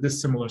detect the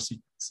dissimilar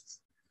sequences?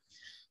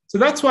 So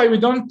that's why we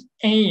don't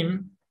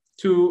aim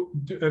to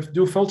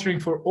do filtering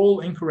for all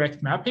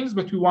incorrect mappings,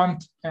 but we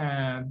want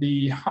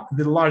the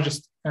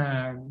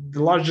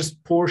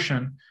largest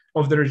portion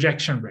of the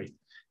rejection rate.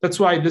 That's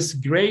why this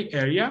gray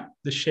area,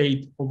 the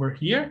shade over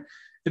here,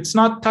 it's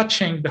not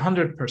touching the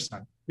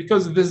 100%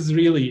 because this is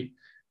really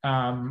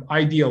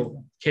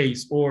ideal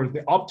case or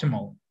the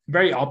optimal,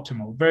 very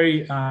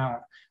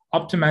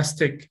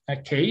optimistic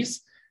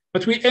case.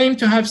 But we aim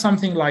to have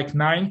something like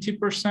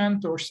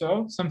 90% or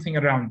so, something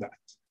around that.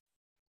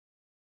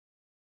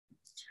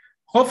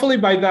 Hopefully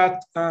by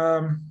that,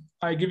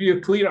 I give you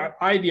a clear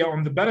idea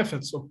on the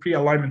benefits of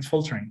pre-alignment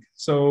filtering.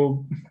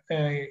 So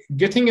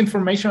getting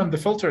information on the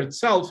filter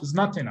itself is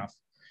not enough.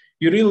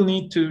 You really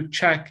need to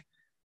check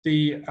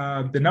the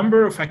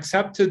number of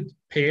accepted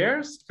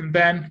pairs and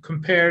then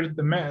compare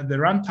the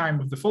runtime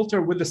of the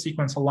filter with the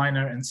sequence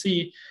aligner and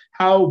see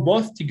how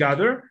both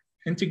together,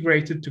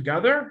 integrated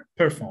together,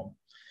 perform.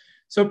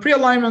 So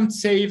pre-alignment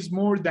saves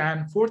more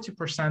than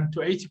 40% to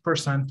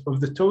 80%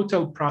 of the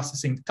total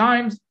processing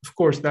times. Of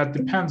course, that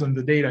depends on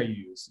the data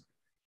you use.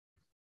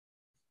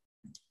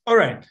 All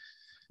right,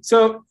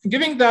 so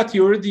given that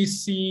you already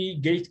see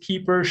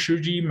Gatekeeper,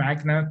 Shuji,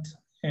 Magnet,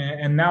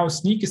 and now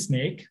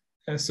SneakySnake,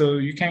 so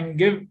you can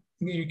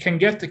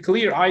get a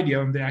clear idea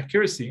on the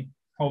accuracy,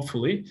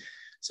 hopefully.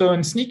 So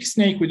in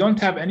SneakySnake, we don't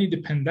have any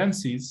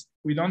dependencies.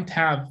 We don't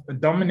have a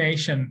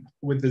domination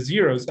with the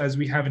zeros as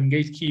we have in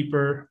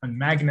Gatekeeper and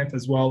Magnet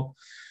as well.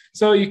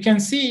 So you can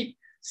see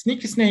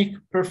SneakySnake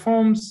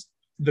performs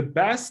the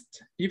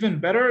best, even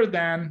better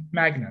than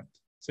Magnet.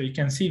 So you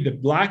can see the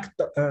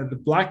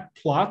black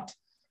plot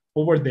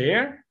over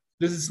there.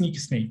 This is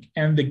SneakySnake,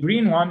 and the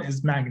green one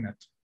is Magnet,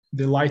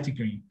 the light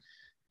green.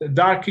 The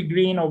dark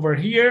green over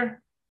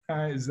here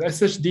is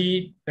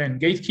SSD, and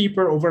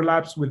Gatekeeper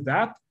overlaps with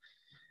that.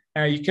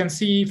 You can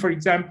see, for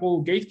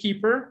example,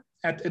 Gatekeeper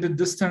at edit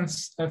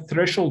distance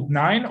threshold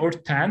 9 or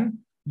 10,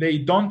 they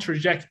don't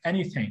reject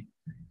anything.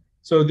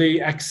 So they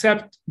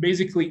accept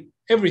basically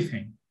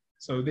everything.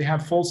 So they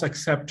have false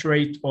accept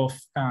rate of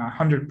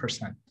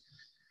 100%.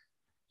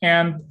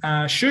 And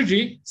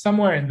Shuji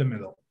somewhere in the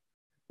middle.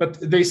 But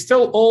they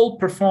still all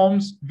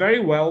performs very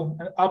well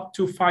up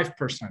to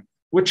 5%,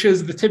 which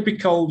is the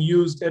typical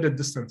used edit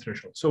distance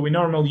threshold. So we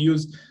normally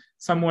use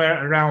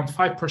somewhere around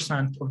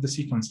 5% of the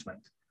sequence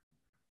length.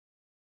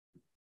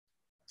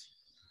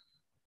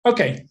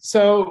 Okay,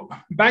 so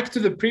back to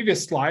the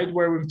previous slide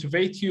where we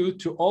motivate you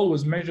to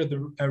always measure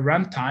the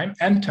runtime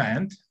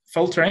end-to-end,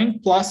 filtering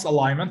plus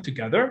alignment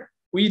together.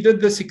 We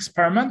did this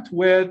experiment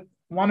with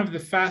one of the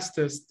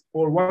fastest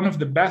or one of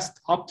the best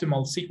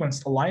optimal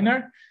sequence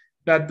aligner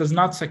that does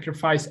not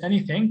sacrifice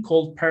anything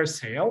called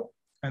Parasale.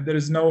 And there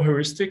is no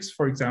heuristics,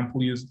 for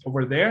example, used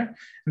over there.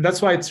 And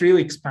that's why it's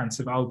really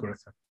expensive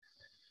algorithm.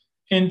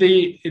 In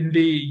the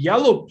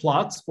yellow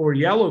plots or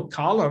yellow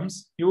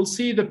columns, you will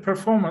see the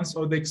performance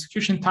or the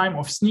execution time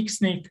of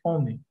SneakySnake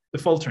only, the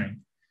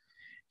filtering.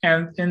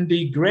 And in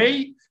the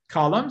gray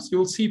columns, you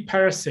will see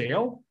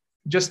Parasale,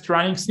 just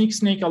running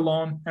SneakySnake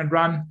alone and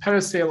run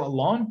Parasale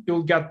alone,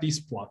 you'll get these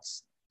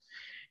plots.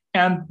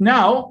 And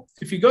now,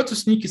 if you go to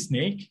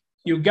SneakySnake,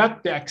 you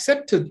get the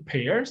accepted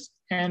pairs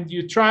and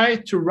you try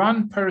to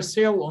run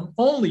parasale on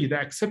only the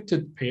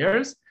accepted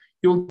pairs,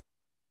 you'll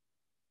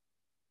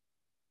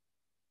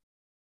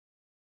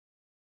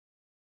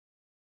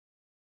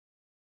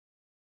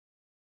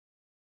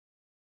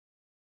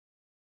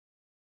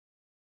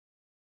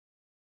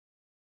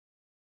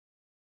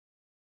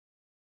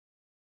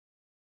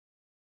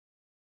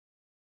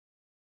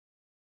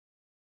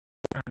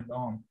turn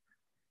on.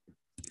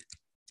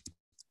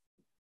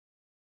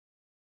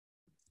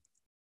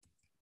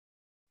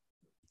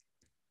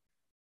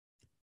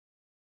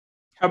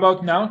 How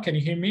about now? Can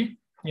you hear me?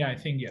 Yeah, I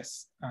think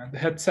yes. The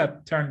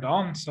headset turned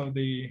on, so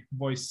the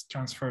voice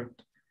transferred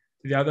to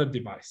the other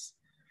device.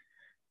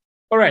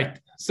 All right,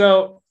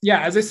 so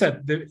yeah, as I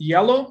said, the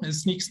yellow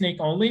is SneakySnake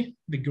only,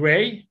 the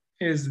gray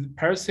is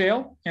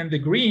parasale, and the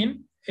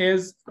green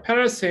is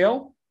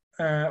parasale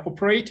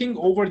operating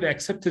over the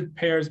accepted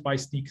pairs by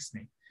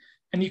SneakySnake.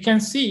 And you can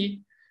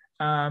see,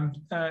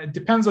 it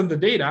depends on the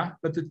data,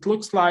 but it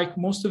looks like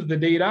most of the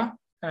data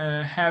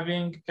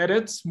having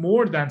edits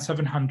more than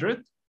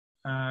 700,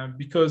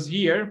 because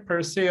here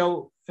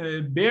parasale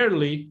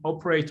barely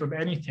operate on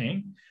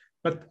anything.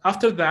 But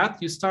after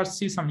that, you start to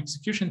see some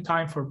execution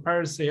time for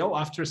parasale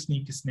after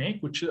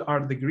SneakySnake, which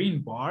are the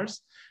green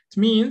bars. It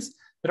means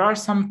there are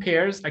some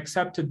pairs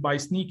accepted by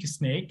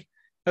SneakySnake.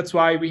 That's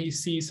why we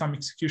see some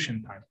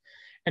execution time.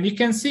 And you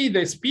can see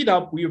the speed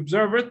up, we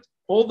observe it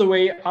all the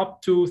way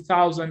up to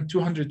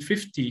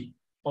 1,250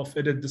 of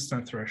edit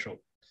distance threshold.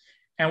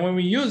 And when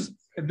we use,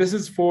 this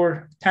is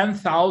for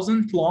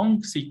 10,000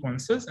 long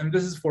sequences, and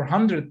this is for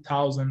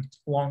 100,000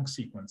 long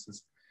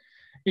sequences.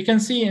 You can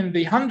see in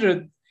the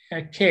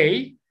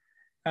 100K,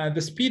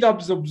 the speed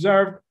up is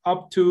observed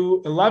up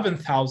to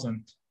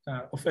 11,000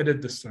 of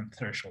edit distance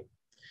threshold.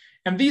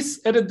 And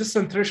these edit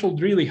distance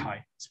threshold really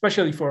high,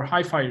 especially for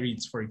hi-fi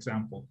reads, for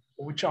example,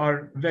 which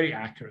are very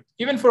accurate.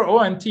 Even for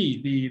ONT,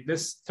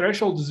 this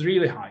threshold is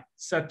really high,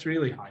 set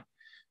really high,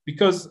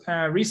 because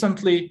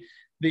recently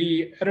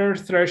the error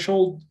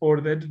threshold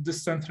or the edit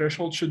distance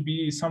threshold should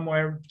be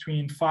somewhere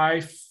between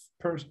 2%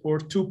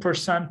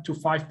 to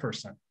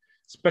 5%.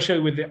 Especially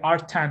with the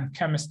R10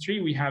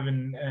 chemistry we have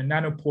in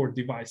nanopore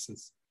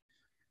devices.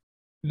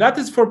 That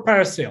is for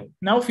parasale.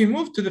 Now, if we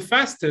move to the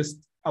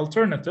fastest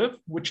alternative,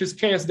 which is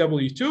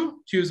KSW2,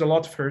 to use a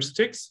lot of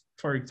heuristics,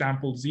 for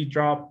example,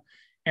 Z-drop,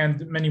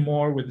 and many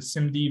more with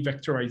SIMD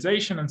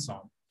vectorization and so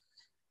on.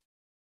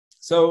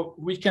 So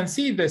we can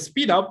see the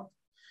speed up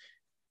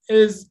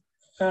is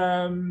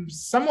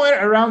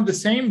somewhere around the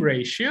same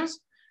ratios,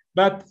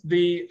 but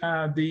the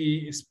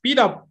speed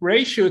up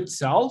ratio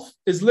itself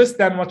is less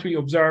than what we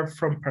observe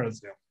from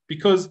parasale,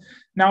 because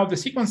now the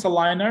sequence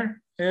aligner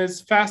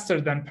is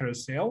faster than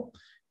parasale,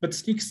 but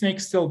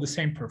SneakySnake still the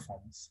same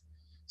performance.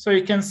 So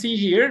you can see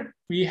here,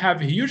 we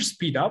have a huge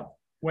speed up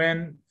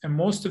when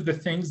most of the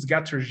things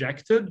get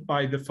rejected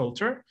by the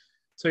filter.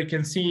 So you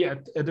can see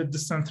at the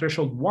distance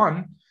threshold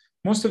 1,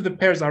 most of the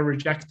pairs are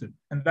rejected,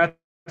 and that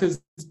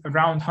is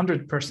around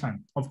 100%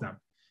 of them.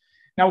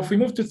 Now, if we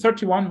move to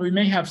 31, we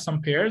may have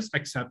some pairs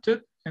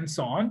accepted and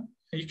so on.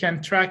 You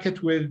can track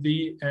it with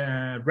the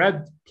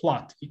red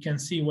plot. You can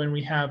see when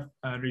we have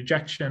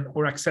rejection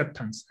or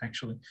acceptance,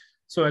 actually.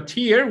 So at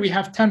here, we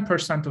have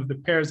 10% of the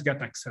pairs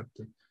get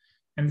accepted.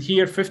 And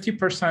here,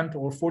 50%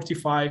 or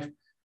 45,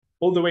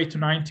 all the way to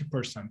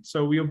 90%.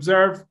 So we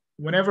observe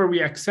whenever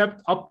we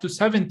accept up to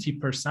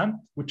 70%,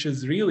 which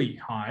is really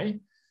high,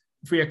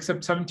 if we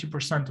accept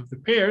 70% of the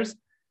pairs,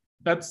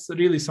 that's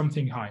really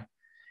something high.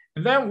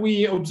 And then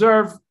we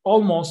observe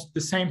almost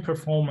the same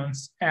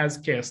performance as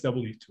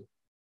KSW2.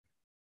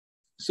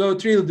 So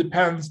it really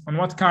depends on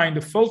what kind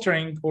of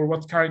filtering or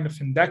what kind of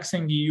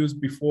indexing you used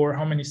before,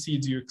 how many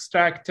seeds you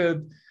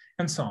extracted,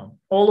 and so on.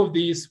 All of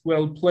these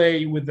will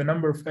play with the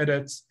number of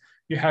edits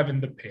you have in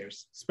the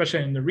pairs,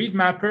 especially in the read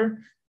mapper.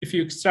 If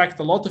you extract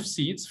a lot of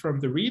seeds from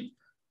the read,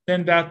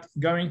 then that's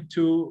going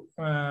to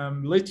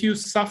let you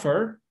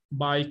suffer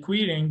by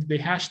querying the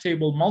hash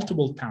table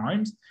multiple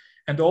times,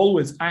 and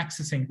always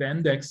accessing the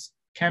index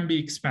can be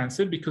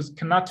expensive because it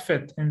cannot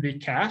fit in the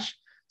cache.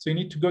 So you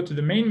need to go to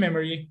the main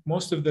memory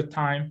most of the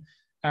time,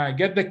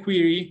 get the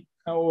query,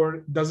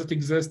 or does it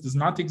exist, does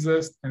not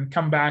exist, and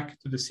come back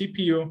to the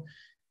CPU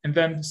and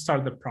then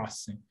start the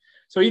processing.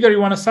 So either you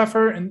want to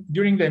suffer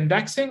during the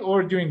indexing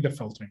or during the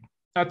filtering.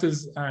 That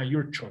is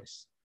your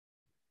choice.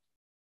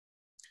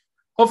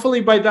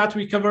 Hopefully by that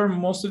we cover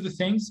most of the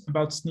things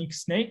about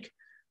SneakySnake.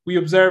 We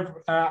observe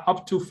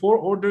up to 4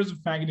 orders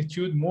of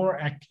magnitude more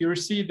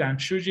accuracy than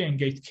Shuji and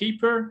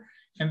Gatekeeper.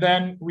 And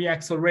then we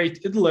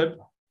accelerate IDLib,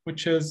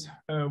 which is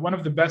one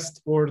of the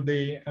best or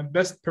the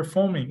best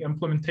performing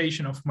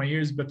implementation of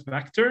Mayer's bit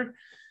vector.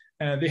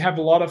 They have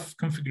a lot of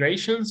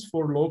configurations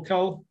for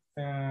local,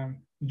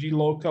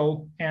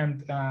 glocal,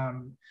 and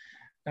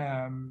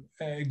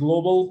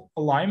global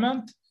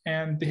alignment.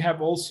 And they have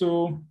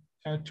also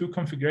 2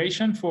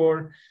 configuration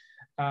for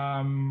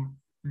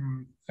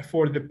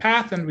the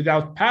path and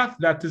without path,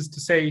 that is to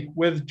say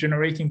with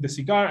generating the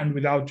cigar and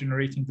without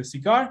generating the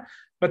cigar,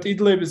 but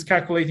IDLib is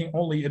calculating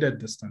only edit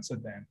distance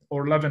at the end,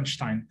 or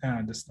Levenstein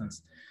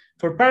distance.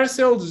 For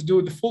paracels,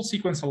 do the full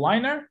sequence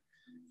aligner.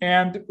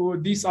 And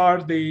these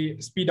are the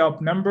speed up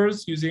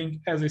numbers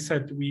using, as I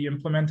said, we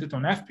implemented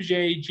on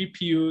FPGA,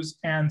 GPUs,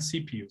 and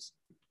CPUs.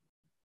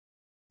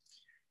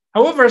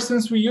 However,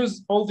 since we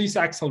use all these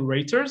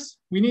accelerators,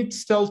 we need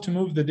still to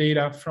move the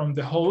data from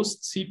the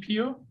host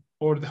CPU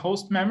or the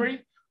host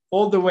memory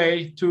all the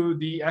way to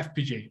the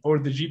FPGA or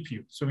the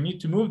GPU. So we need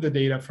to move the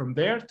data from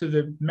there to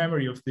the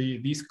memory of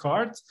these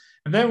cards,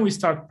 and then we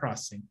start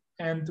processing.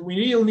 And we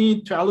really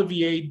need to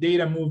alleviate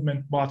data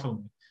movement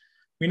bottleneck.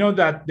 We know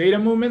that data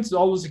movement is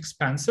always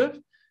expensive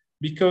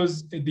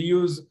because they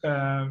use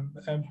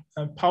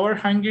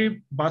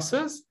power-hungry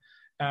buses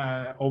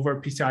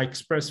over PCI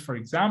Express, for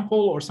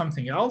example, or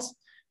something else.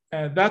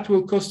 That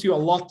will cost you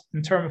a lot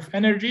in terms of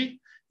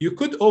energy. You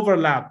could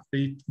overlap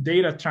the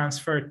data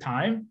transfer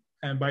time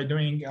by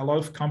doing a lot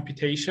of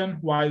computation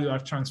while you are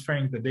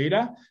transferring the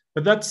data,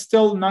 but that's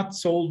still not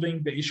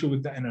solving the issue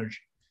with the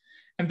energy.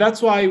 And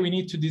that's why we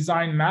need to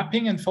design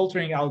mapping and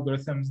filtering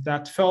algorithms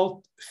that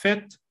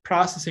fit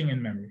processing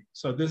in memory.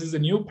 So this is a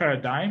new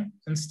paradigm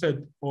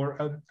instead, or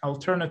an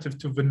alternative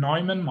to the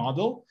Neumann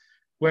model,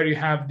 where you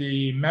have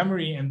the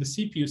memory and the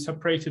CPU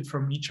separated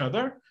from each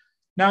other.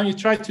 Now you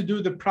try to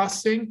do the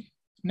processing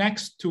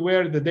next to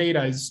where the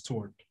data is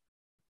stored.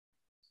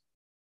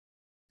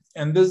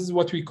 And this is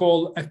what we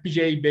call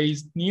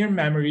FPGA-based near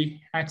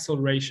memory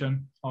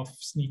acceleration of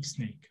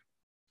SneakySnake.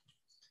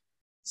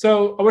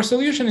 So our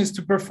solution is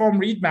to perform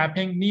read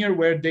mapping near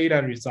where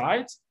data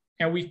resides,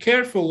 and we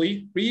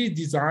carefully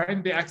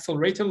redesign the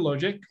accelerated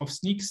logic of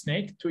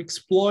SneakySnake to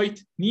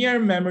exploit near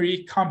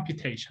memory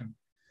computation.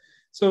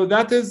 So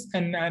that is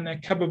a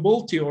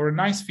capability or a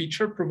nice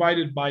feature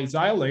provided by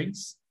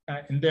Xilinx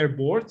in their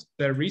board,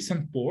 their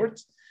recent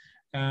board,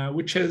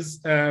 which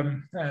is,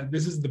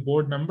 this is the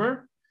board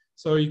number.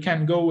 So you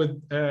can go with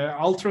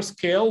ultra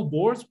scale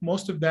boards.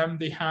 Most of them,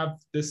 they have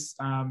this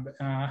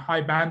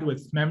high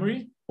bandwidth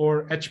memory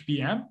or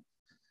HBM.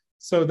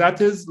 So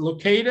that is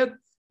located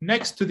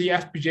next to the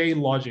FPGA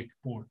logic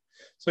board.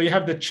 So you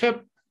have the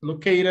chip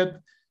located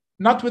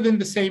not within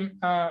the same,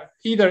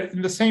 either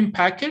in the same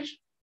package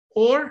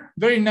or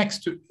very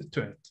next to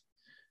it.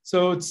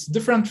 So it's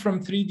different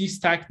from 3D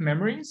stacked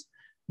memories,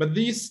 but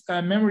these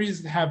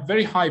memories have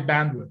very high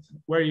bandwidth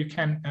where you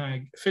can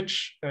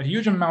fetch a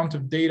huge amount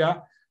of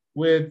data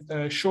with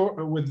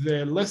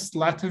the less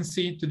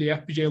latency to the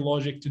FPGA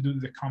logic to do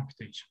the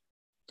computation.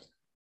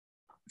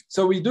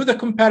 So we do the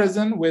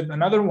comparison with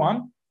another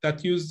one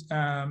that use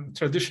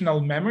traditional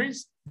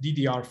memories,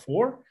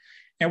 DDR4,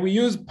 and we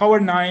use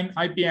Power9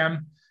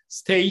 IBM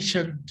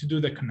station to do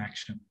the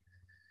connection.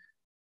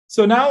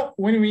 So now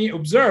when we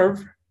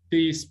observe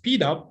the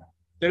speed up,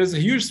 there is a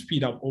huge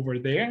speed up over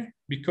there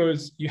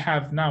because you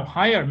have now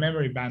higher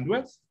memory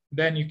bandwidth.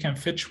 Then you can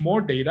fetch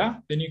more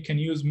data, then you can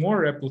use more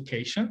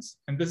replications.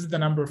 And this is the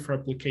number of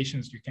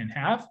replications you can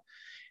have.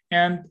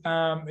 And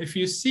if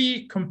you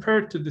see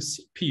compared to the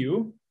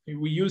CPU,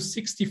 we use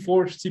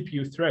 64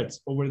 CPU threads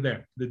over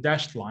there, the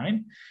dashed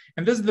line.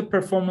 And this is the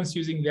performance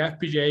using the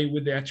FPGA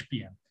with the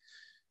HBM.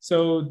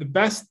 So the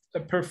best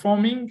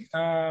performing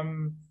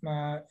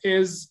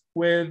is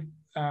with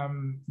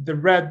the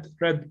red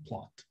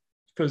plot,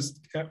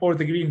 or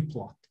the green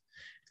plot.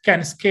 It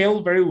can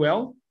scale very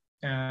well.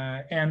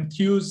 And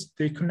use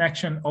the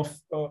connection of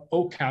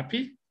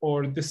OCAPI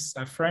or this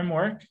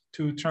framework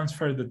to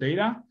transfer the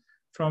data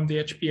from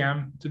the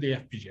HBM to the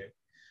FPGA.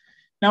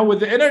 Now with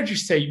the energy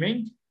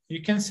saving,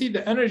 you can see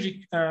the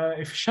energy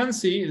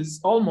efficiency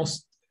is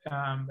almost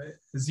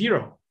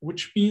 0,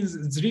 which means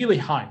it's really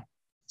high.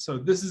 So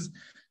this is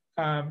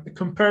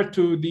compared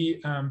to the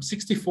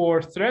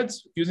 64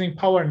 threads using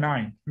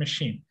Power9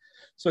 machine.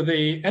 So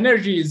the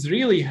energy is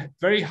really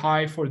very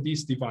high for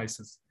these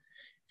devices.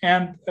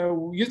 And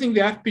using the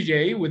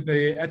FPGA with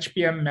the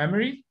HBM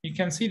memory, you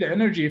can see the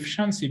energy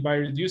efficiency by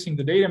reducing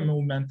the data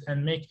movement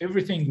and make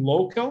everything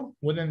local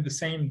within the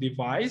same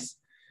device.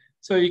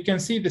 So you can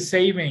see the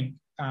saving.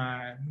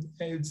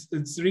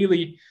 It's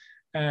really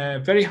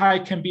very high,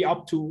 can be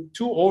up to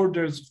 2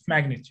 orders of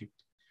magnitude.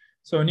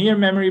 So near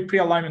memory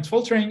pre-alignment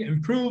filtering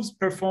improves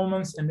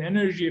performance and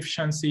energy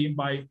efficiency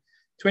by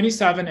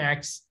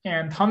 27x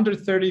and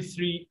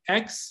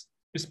 133x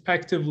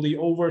respectively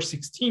over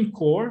 16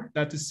 core,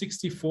 that is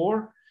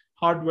 64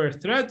 hardware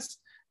threads,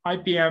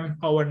 IBM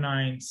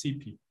Power9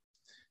 CPU.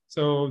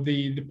 So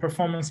the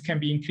performance can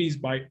be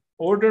increased by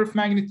order of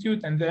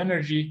magnitude and the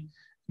energy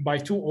by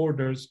 2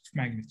 orders of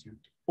magnitude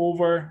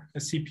over a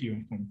CPU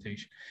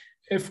implementation.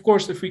 Of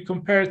course, if we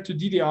compare it to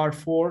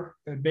DDR4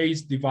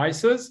 based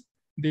devices,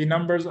 the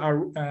numbers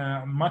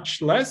are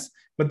much less,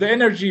 but the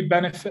energy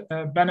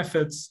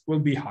benefits will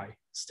be high,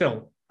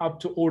 still up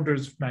to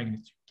orders of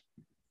magnitude.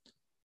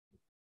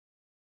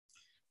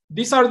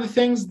 These are the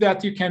things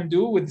that you can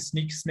do with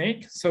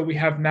SneakySnake. So we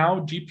have now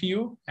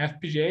GPU,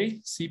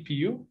 FPGA,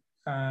 CPU.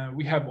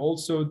 We have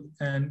also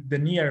the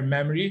near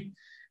memory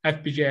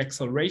FPGA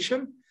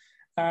acceleration.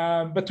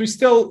 But we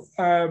still,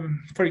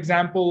 for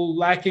example,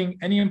 lacking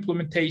any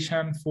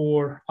implementation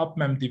for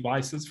UpMem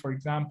devices, for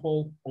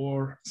example,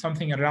 or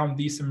something around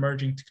these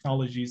emerging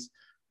technologies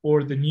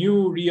or the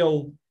new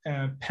real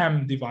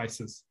PEM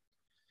devices.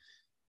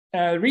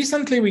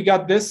 Recently, we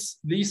got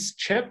these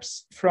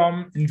chips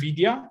from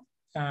NVIDIA.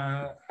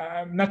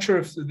 I'm not sure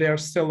if they are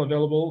still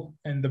available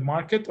in the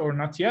market or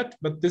not yet,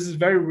 but this is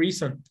very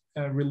recent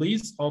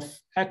release of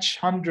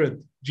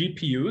H100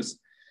 GPUs.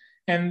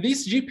 And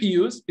these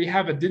GPUs, they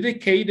have a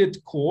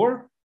dedicated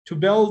core to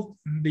build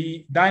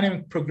the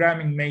dynamic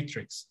programming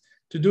matrix,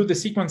 to do the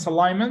sequence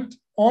alignment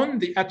on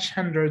the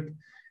H100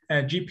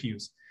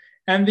 GPUs.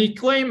 And they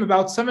claim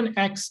about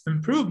 7x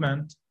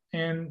improvement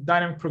in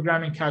dynamic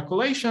programming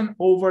calculation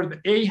over the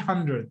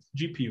A100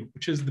 GPU,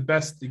 which is the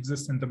best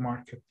exists in the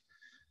market.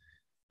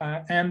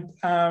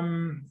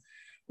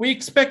 We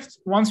expect,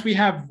 once we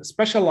have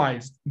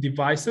specialized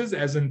devices,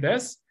 as in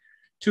this,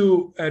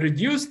 to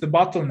reduce the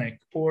bottleneck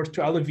or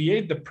to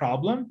alleviate the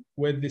problem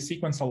with the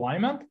sequence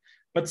alignment.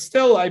 But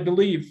still, I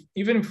believe,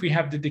 even if we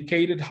have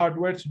dedicated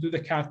hardware to do the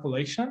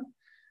calculation,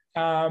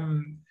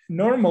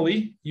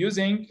 normally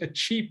using a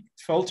cheap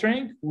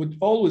filtering would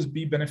always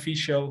be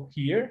beneficial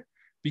here,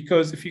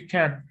 because if you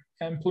can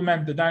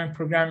implement the dynamic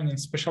programming in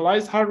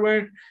specialized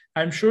hardware,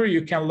 I'm sure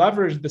you can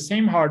leverage the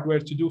same hardware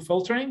to do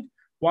filtering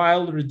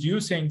while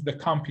reducing the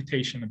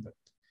computation a bit.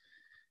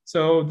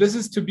 So this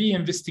is to be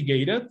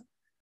investigated.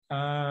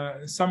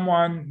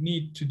 Someone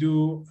need to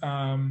do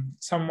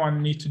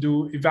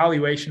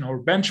evaluation or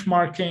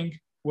benchmarking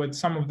with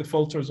some of the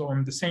filters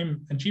on the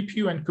same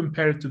GPU and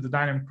compare it to the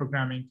dynamic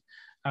programming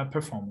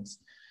performance.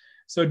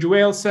 So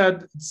Joel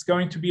said it's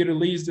going to be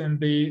released in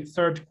the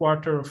third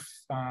quarter of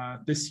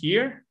this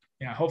year.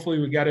 Yeah, hopefully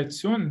we get it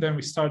soon. Then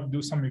we start to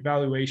do some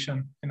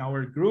evaluation in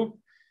our group,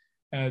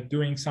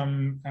 doing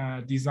some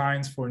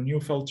designs for new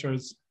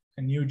filters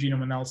and new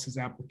genome analysis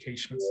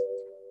applications.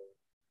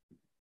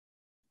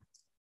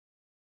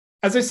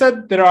 As I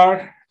said, there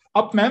are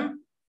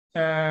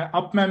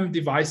UpMem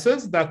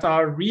devices that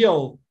are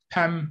real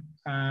PEM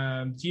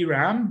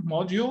DRAM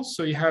modules.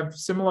 So you have,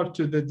 similar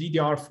to the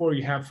DDR4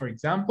 you have, for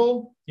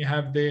example, you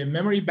have the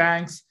memory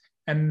banks,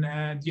 and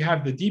you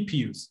have the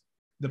DPUs,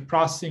 the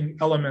processing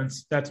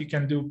elements that you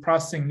can do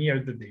processing near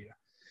the data.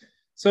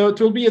 So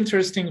it will be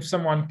interesting if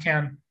someone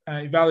can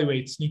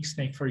evaluate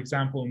SneakySnake, for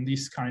example, in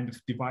these kind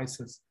of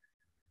devices.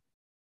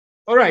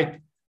 All right.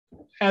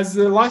 As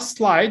the last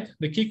slide,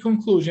 the key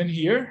conclusion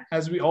here,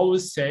 as we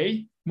always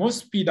say, most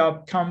speed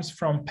up comes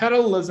from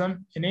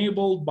parallelism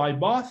enabled by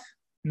both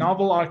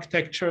novel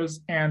architectures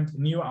and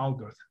new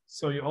algorithms.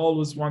 So you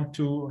always want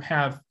to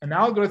have an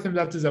algorithm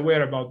that is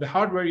aware about the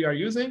hardware you are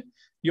using.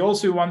 You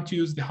also want to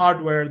use the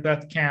hardware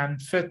that can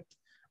fit,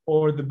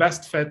 or the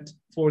best fit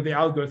for the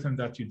algorithm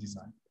that you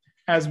design,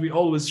 as we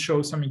always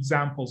show some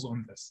examples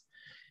on this.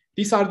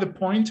 These are the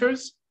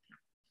pointers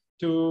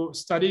to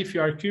study if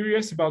you are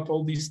curious about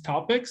all these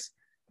topics.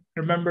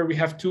 Remember, we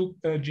have 2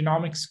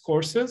 genomics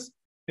courses.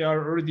 They are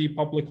already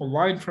public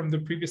online from the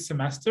previous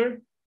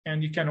semester,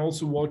 and you can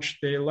also watch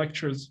the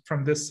lectures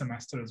from this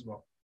semester as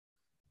well.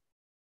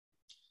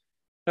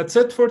 That's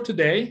it for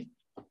today.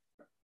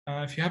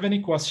 If you have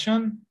any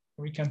question,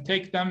 we can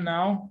take them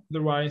now.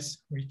 Otherwise,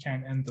 we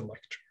can end the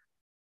lecture.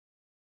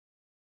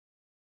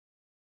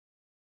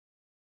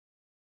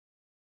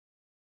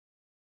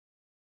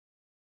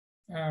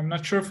 I'm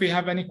not sure if we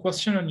have any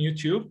question on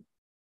YouTube.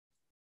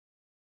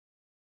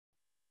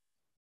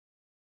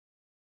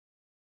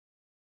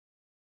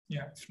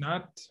 Yeah, if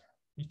not,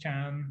 we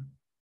can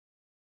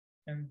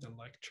end the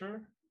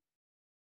lecture.